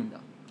かじゃないんだ。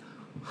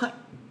はい。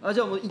じ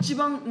ゃあもう一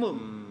番もう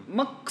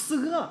マック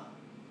スが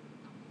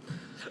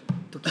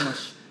特勤マッ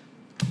シュ。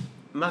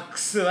マック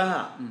ス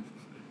は、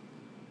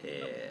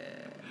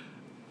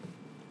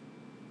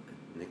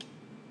抜き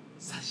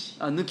差し。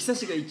抜き差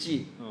しが1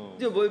位。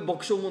じゃあ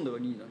爆笑問題は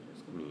2位なんじゃないで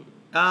す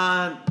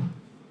か。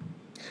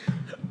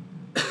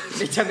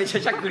めちゃめち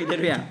ゃしゃっくり出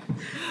るやん。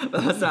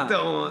馬場さん、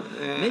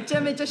めち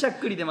ゃめちゃしゃっ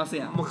くり出ます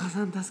やん。モカ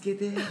さん助け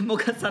て。モ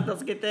カさん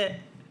助け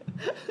て。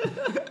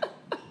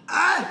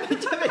め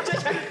ちゃめちゃ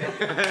しゃっくり。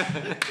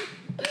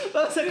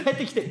馬場さん帰っ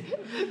てきて。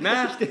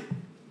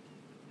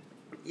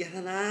や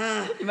だな。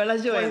今ラ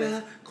ジオや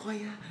ね。怖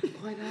いな。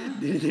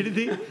出る。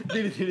ちょ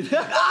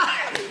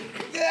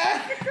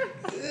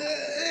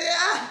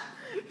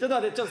っと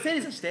待って、整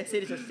理さ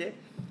せて。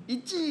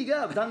1位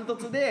がダント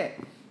ツで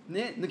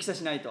ね、抜き差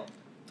しないと。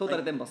トータ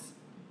ルテンボス。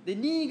で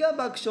2位が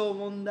爆笑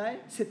問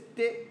題、設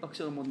定爆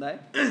笑の問題。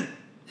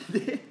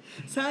で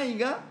3位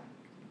が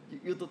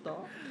言うとった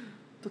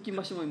時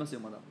増しもいますよ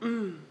まだ。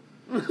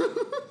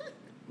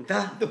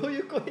どう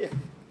いう声や。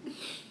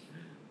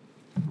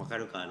わか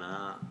るか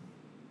な。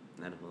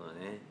なるほど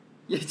ね。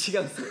いや違う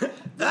んですよ。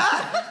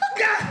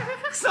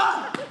くそ。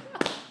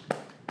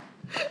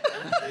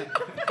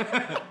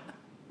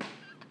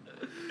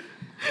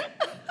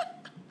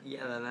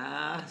嫌だ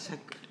な。しゃっ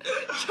く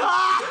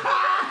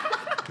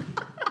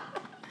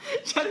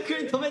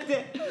り止め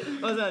て。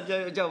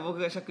じゃあ僕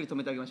がしゃっくり止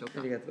めてあげましょうか。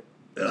ありがとう。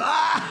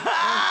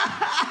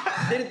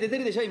出て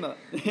るでしょ今。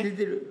出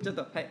てる。ちょっ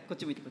とはいこっ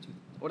ち向いて。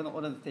俺の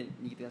手握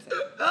ってください。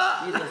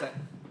握ってください。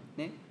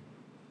ね。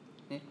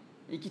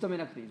息止め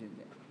なくていい全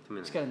然。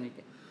力抜い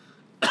て。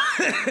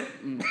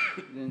全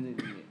然いい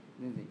で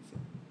すよ。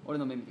俺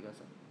の目見てくだ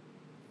さ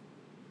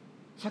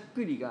い。しゃっ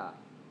くりが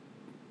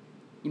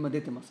今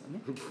出てますよ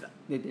ね。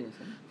出てるんです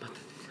よね。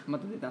ま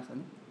た出てますよ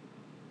ね。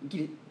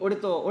俺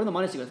の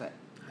真似してください。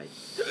はい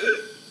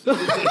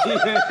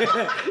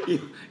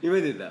今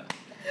出た。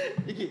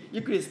息ゆ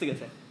っくり吸ってくだ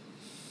さい。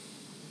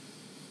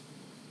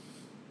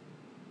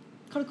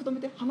軽く止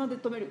めて、鼻で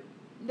止める。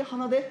で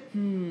鼻で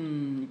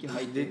息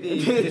吐いて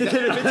出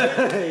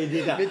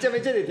ためちゃ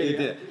めちゃ出て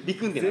るやん。ビ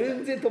クンってなった。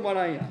全然止ま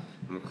らんやん。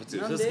もうこっち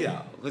嘘つき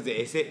だ。こっち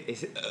エセ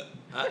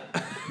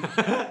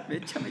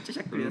めちゃめちゃし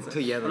ゃっくりです。ほんと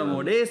嫌だな。ほらも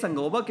うレイさん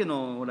がお化け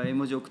のほら絵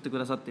文字送ってく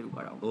ださってる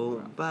から。お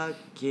化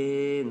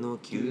けの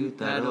九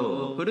太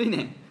郎。古い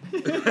ね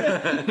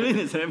古い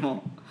ねそれ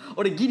も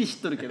俺ギリ知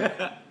っとるけど。は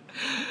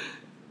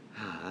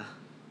あ。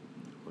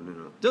俺の。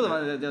ちょっと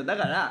待ってだ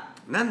から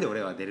なんで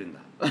俺は出るんだ。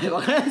分か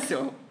らないです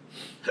よ。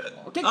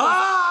結構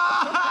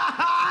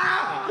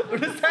う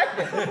るさい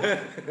ね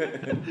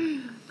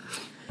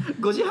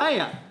5時半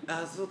や。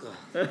あ、そうか。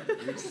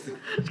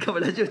しかも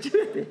ラジオ中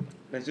やって。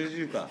ラジオ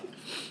中か。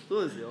そ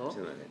うですよ。ち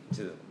ょっと待って、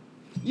ちょっと。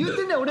言う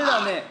てね俺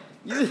らね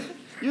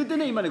言うて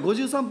ね今ね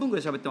53分ぐ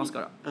らい喋ってます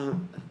から。う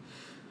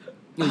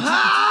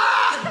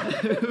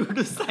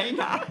るさい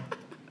な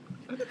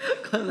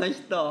この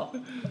人。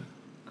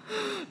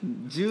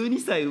12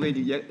歳上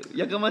に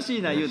やかまし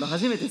いな言うの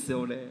初めてです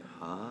よ俺。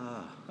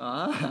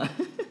あ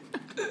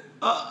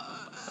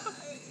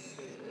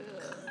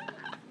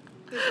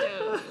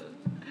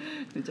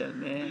出ちゃう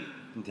ね。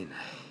出ない。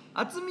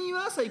厚み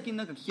は最近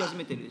なんか聞き始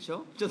めてるでし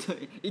ょ。ちょっと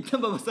一旦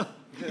馬場さん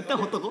一旦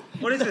ほっとこ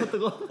俺一旦ほっと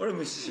こ俺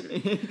無視して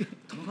くれ。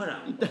止ま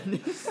らん。一旦ね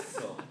そ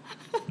う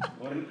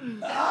俺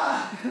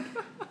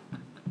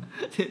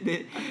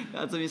で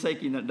厚み最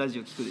近ラジ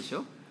オ聞くでし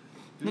ょ。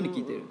何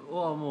聞いてる？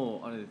はも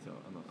うあれですよ、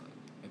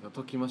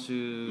トキマッシ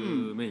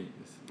ュメインで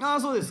す。あ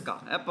あそうです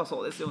か。やっぱ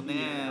そうですよ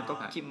ね。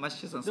特勤マッ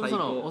シュさんでも最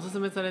そのお高。すす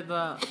めされ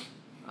た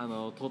ト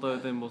ータル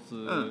テンボス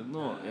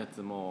のや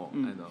つも、う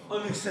んめっちゃフォ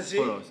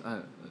ローし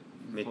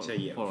めっちゃ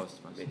いいやフォローし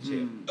ました。めっちゃい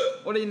い。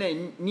俺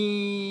ね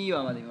2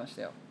話まで見まし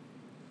たよ。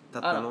た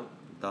った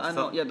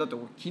のいやだって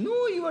俺昨日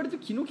言われて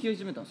昨日聞き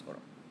始めたんですから。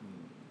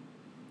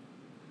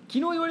昨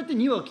日言われて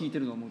2話聞いて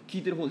るのはもう聞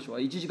いてる方でしょ。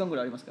1時間ぐ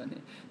らいありますからね。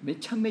め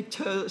ちゃめ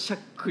ちゃしゃっ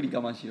くり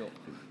我慢しよう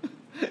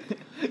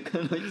こ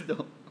の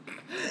人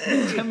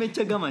めちゃめ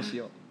ちゃ我慢し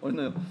よう俺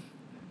の。た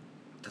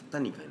った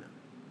2回な。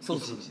そう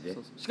そう一日で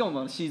そうしかも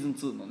まあシーズン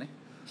2のね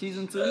シー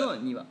ズン2の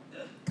2話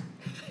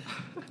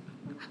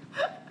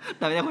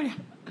ダメだこりゃ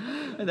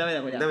ダメ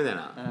だこりゃダメだ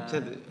な。あ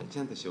ーち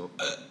ゃんとしよう。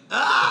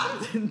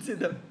全然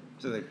ダメ。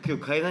ちょっと今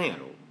日階段や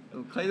ろ。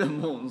階段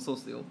もうそうっ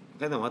すよ。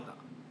階段終わっ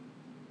た。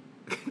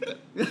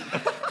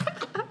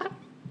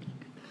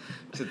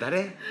ちょっと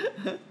誰？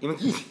今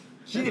聞い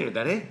てる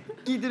誰？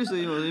聞いてる人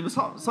今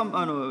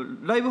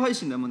ライブ配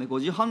信でもね5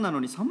時半なの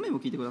に3名も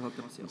聞いてくださっ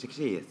てますよめ。ちゃく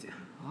ちゃいいやつや。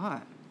は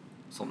い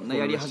そんな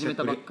やり始め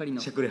たばっかり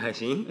の。しゃくれ配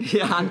信？い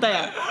やあんた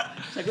や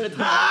しゃくれと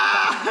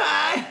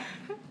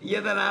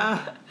嫌だ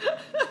な。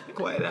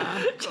怖いな。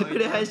しゃく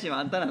れ配信は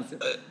あんたなんですよ。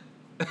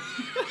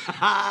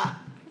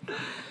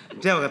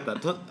じゃあ分かっ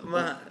た。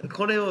まあ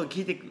これを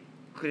聞いて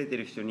くれて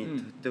る人にとっ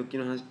ておき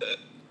の話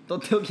とっ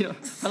ておきの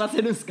話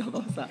せるんすか馬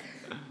場さん。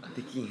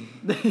できん。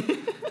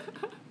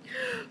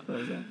馬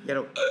場さんや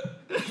ろう。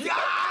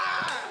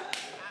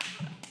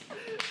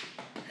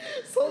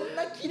そん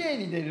な綺麗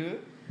に出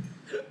る？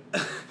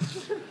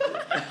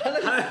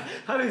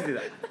腹見せ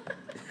た。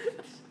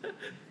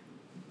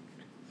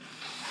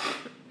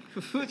ふ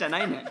ふじゃ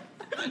ないね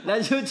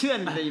ラジオ中や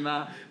ねんで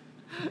今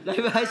ラ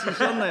イブ配信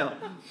しよんのよ。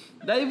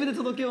ライブで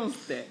届けよん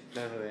すって。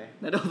なるほどね。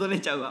なるほどね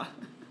ちゃうわ。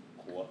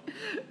怖っ。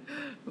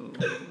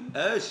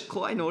よし。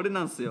怖いの俺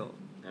なんすよ。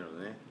なるほど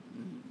ね。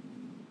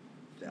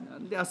な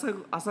んで朝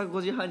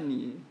5時半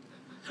に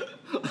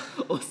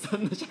おっさ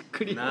んのしゃっ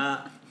くりを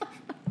なあ。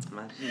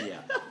マジ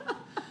や。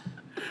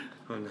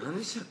これなん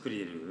でしゃっくり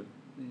出る？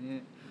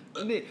ね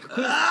でこれちょ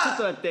っ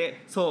と待っ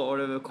てそう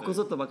俺ここ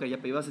ぞとばかりや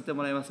っぱ言わせて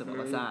もらいますよ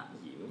馬場さ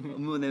ん。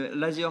もうね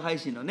ラジオ配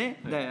信のね、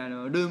ル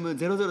ーム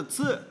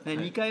002、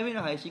2回目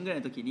の配信ぐらい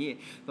の時に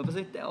馬場さ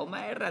ん言ってお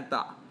前らと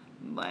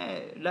お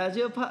前ラ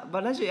ジオ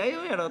や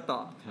ようやろ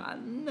と、あ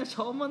んなし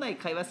ょうもない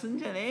会話すん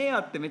じゃねえよ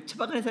ってめっちゃ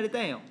バカにされた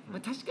んよ。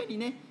確かに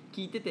ね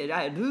聞いててル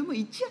ーム1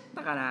やっ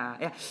たかな。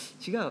いや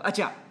違う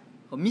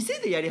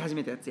店でやり始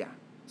めたやつや。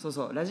そ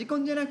うラジコ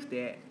ンじゃなく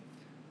て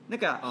なん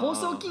か放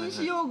送禁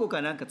止用語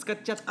かなんか使っ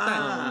ちゃっ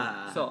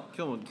たんよ。そう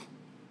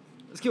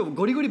今日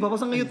ゴリゴリ馬場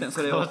さんが言ったよ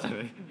それを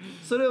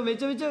それをめ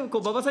ちゃめちゃこ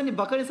う馬場さんに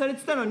バカにされ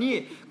てたの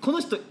にこの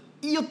人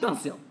言いよったん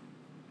ですよ。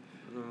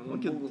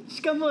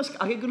しかも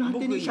挙句の果て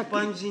に僕一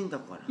般人だ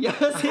からやら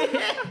せ確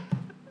か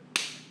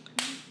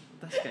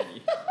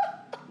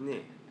に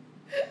ね。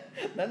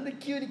なんで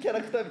急にキャ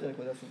ラクターみたいな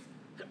声出すん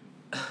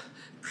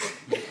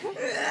ですか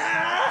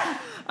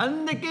あ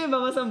んだけ馬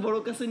場さんボ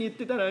ロカスに言っ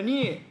てたの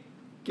に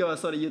今日は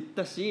それ言っ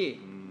たし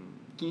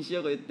禁止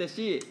用語言った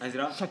しあいつ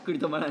らしゃっくり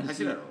止まらんしあい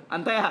つらやろあ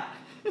んたや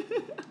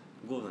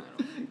ゴーなんや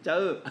ちゃ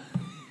う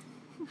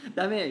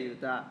ダメや言う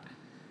た。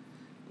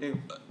ろ。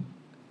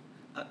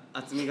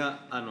厚みが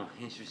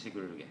編集して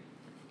くれるけん。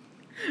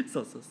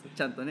そう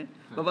ちゃんとね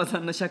馬場さ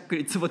んのしゃっく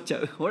りつぼっちゃ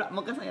う。ほら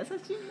モカさん優しい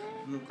ね。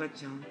もか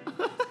ちゃん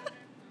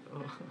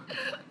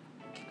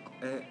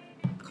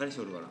彼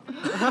氏おるわ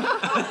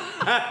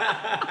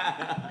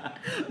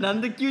なな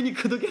んで急に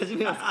口説き始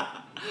めます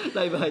か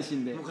ライブ配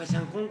信で。もかち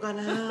ゃん来んか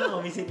な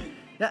お店に。い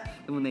や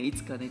でもねい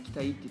つかね来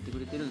たいって言ってく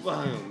れてるんですよ。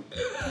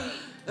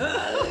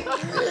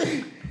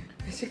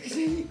めちゃくちゃ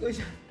いい子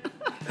じゃん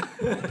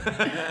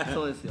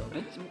そうですよ。も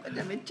かち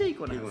ゃんめっちゃいい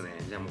子なんですよ。いい子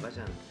ね。じゃあもかち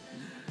ゃん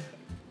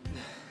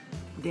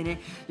で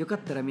ね、よかっ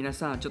たら皆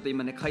さんちょっと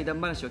今ね怪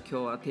談話を今日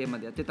はテーマ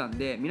でやってたん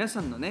で、皆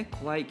さんのね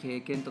怖い経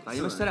験とかあ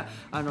りましたら、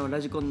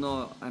ラジコン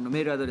の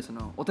メールアドレス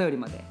のお便り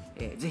まで、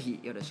ぜひ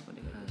よろしくお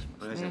願いいたし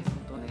ますね。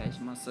お願いし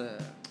ます。は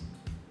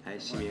い、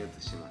締めようと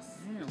しま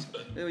す。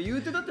でも言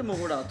うてだってもう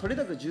ほら取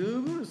れ高十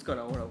分ですか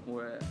ら、ほらこ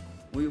れ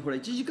もうほら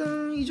1時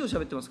間以上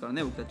喋ってますから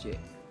ね僕たち。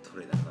取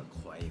れ高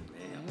怖いよね。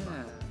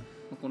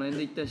この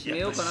辺で一旦締め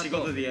ようかなと。仕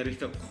事でやる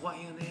人怖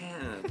いよね。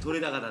取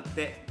れ高だっ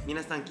て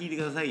皆さん聞いて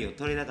くださいよ。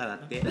取れ高だ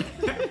って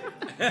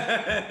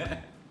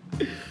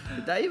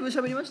だいぶ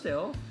喋りました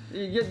よ。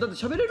いやだって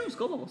喋れるんです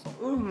か馬場さん。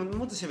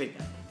もっと喋り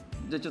たい。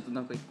じゃあちょっと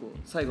なんか一個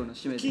最後の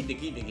締めで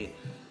聞いて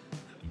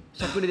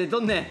しゃくりでと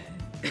んね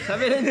ん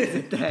喋れんねん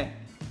絶対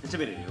喋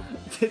れるよ。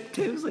絶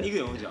対嘘や。いく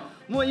よじゃあ。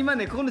もう今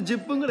ねここの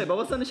10分ぐらい馬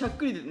場さんのしゃっ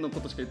くりの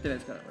ことしか言ってない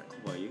ですから。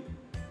怖いよ。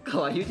か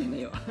わいいじゃね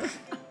えよ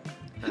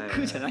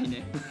食うじゃない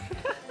ね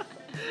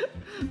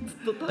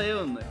ずっと耐え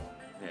よんのよ。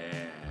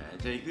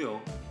じゃあ行くよ。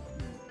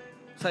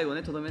最後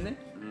ねとどめね。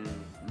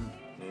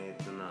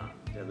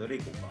じゃあどれ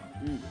行こうか。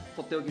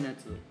とっておきのや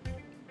つ。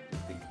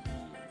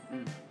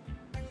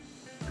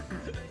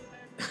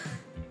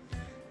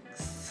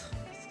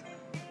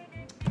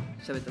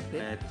喋ったって。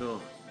はい。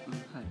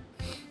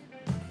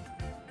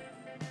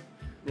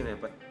でもやっ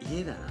ぱ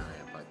家だな。やっ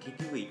ぱ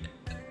結局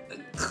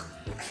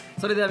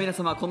それでは皆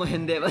様この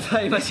辺でまた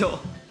会いましょ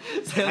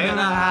う。さような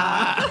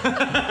ら。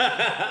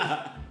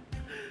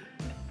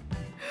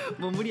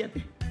もう無理やって。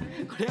こ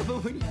れはも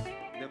う無理や。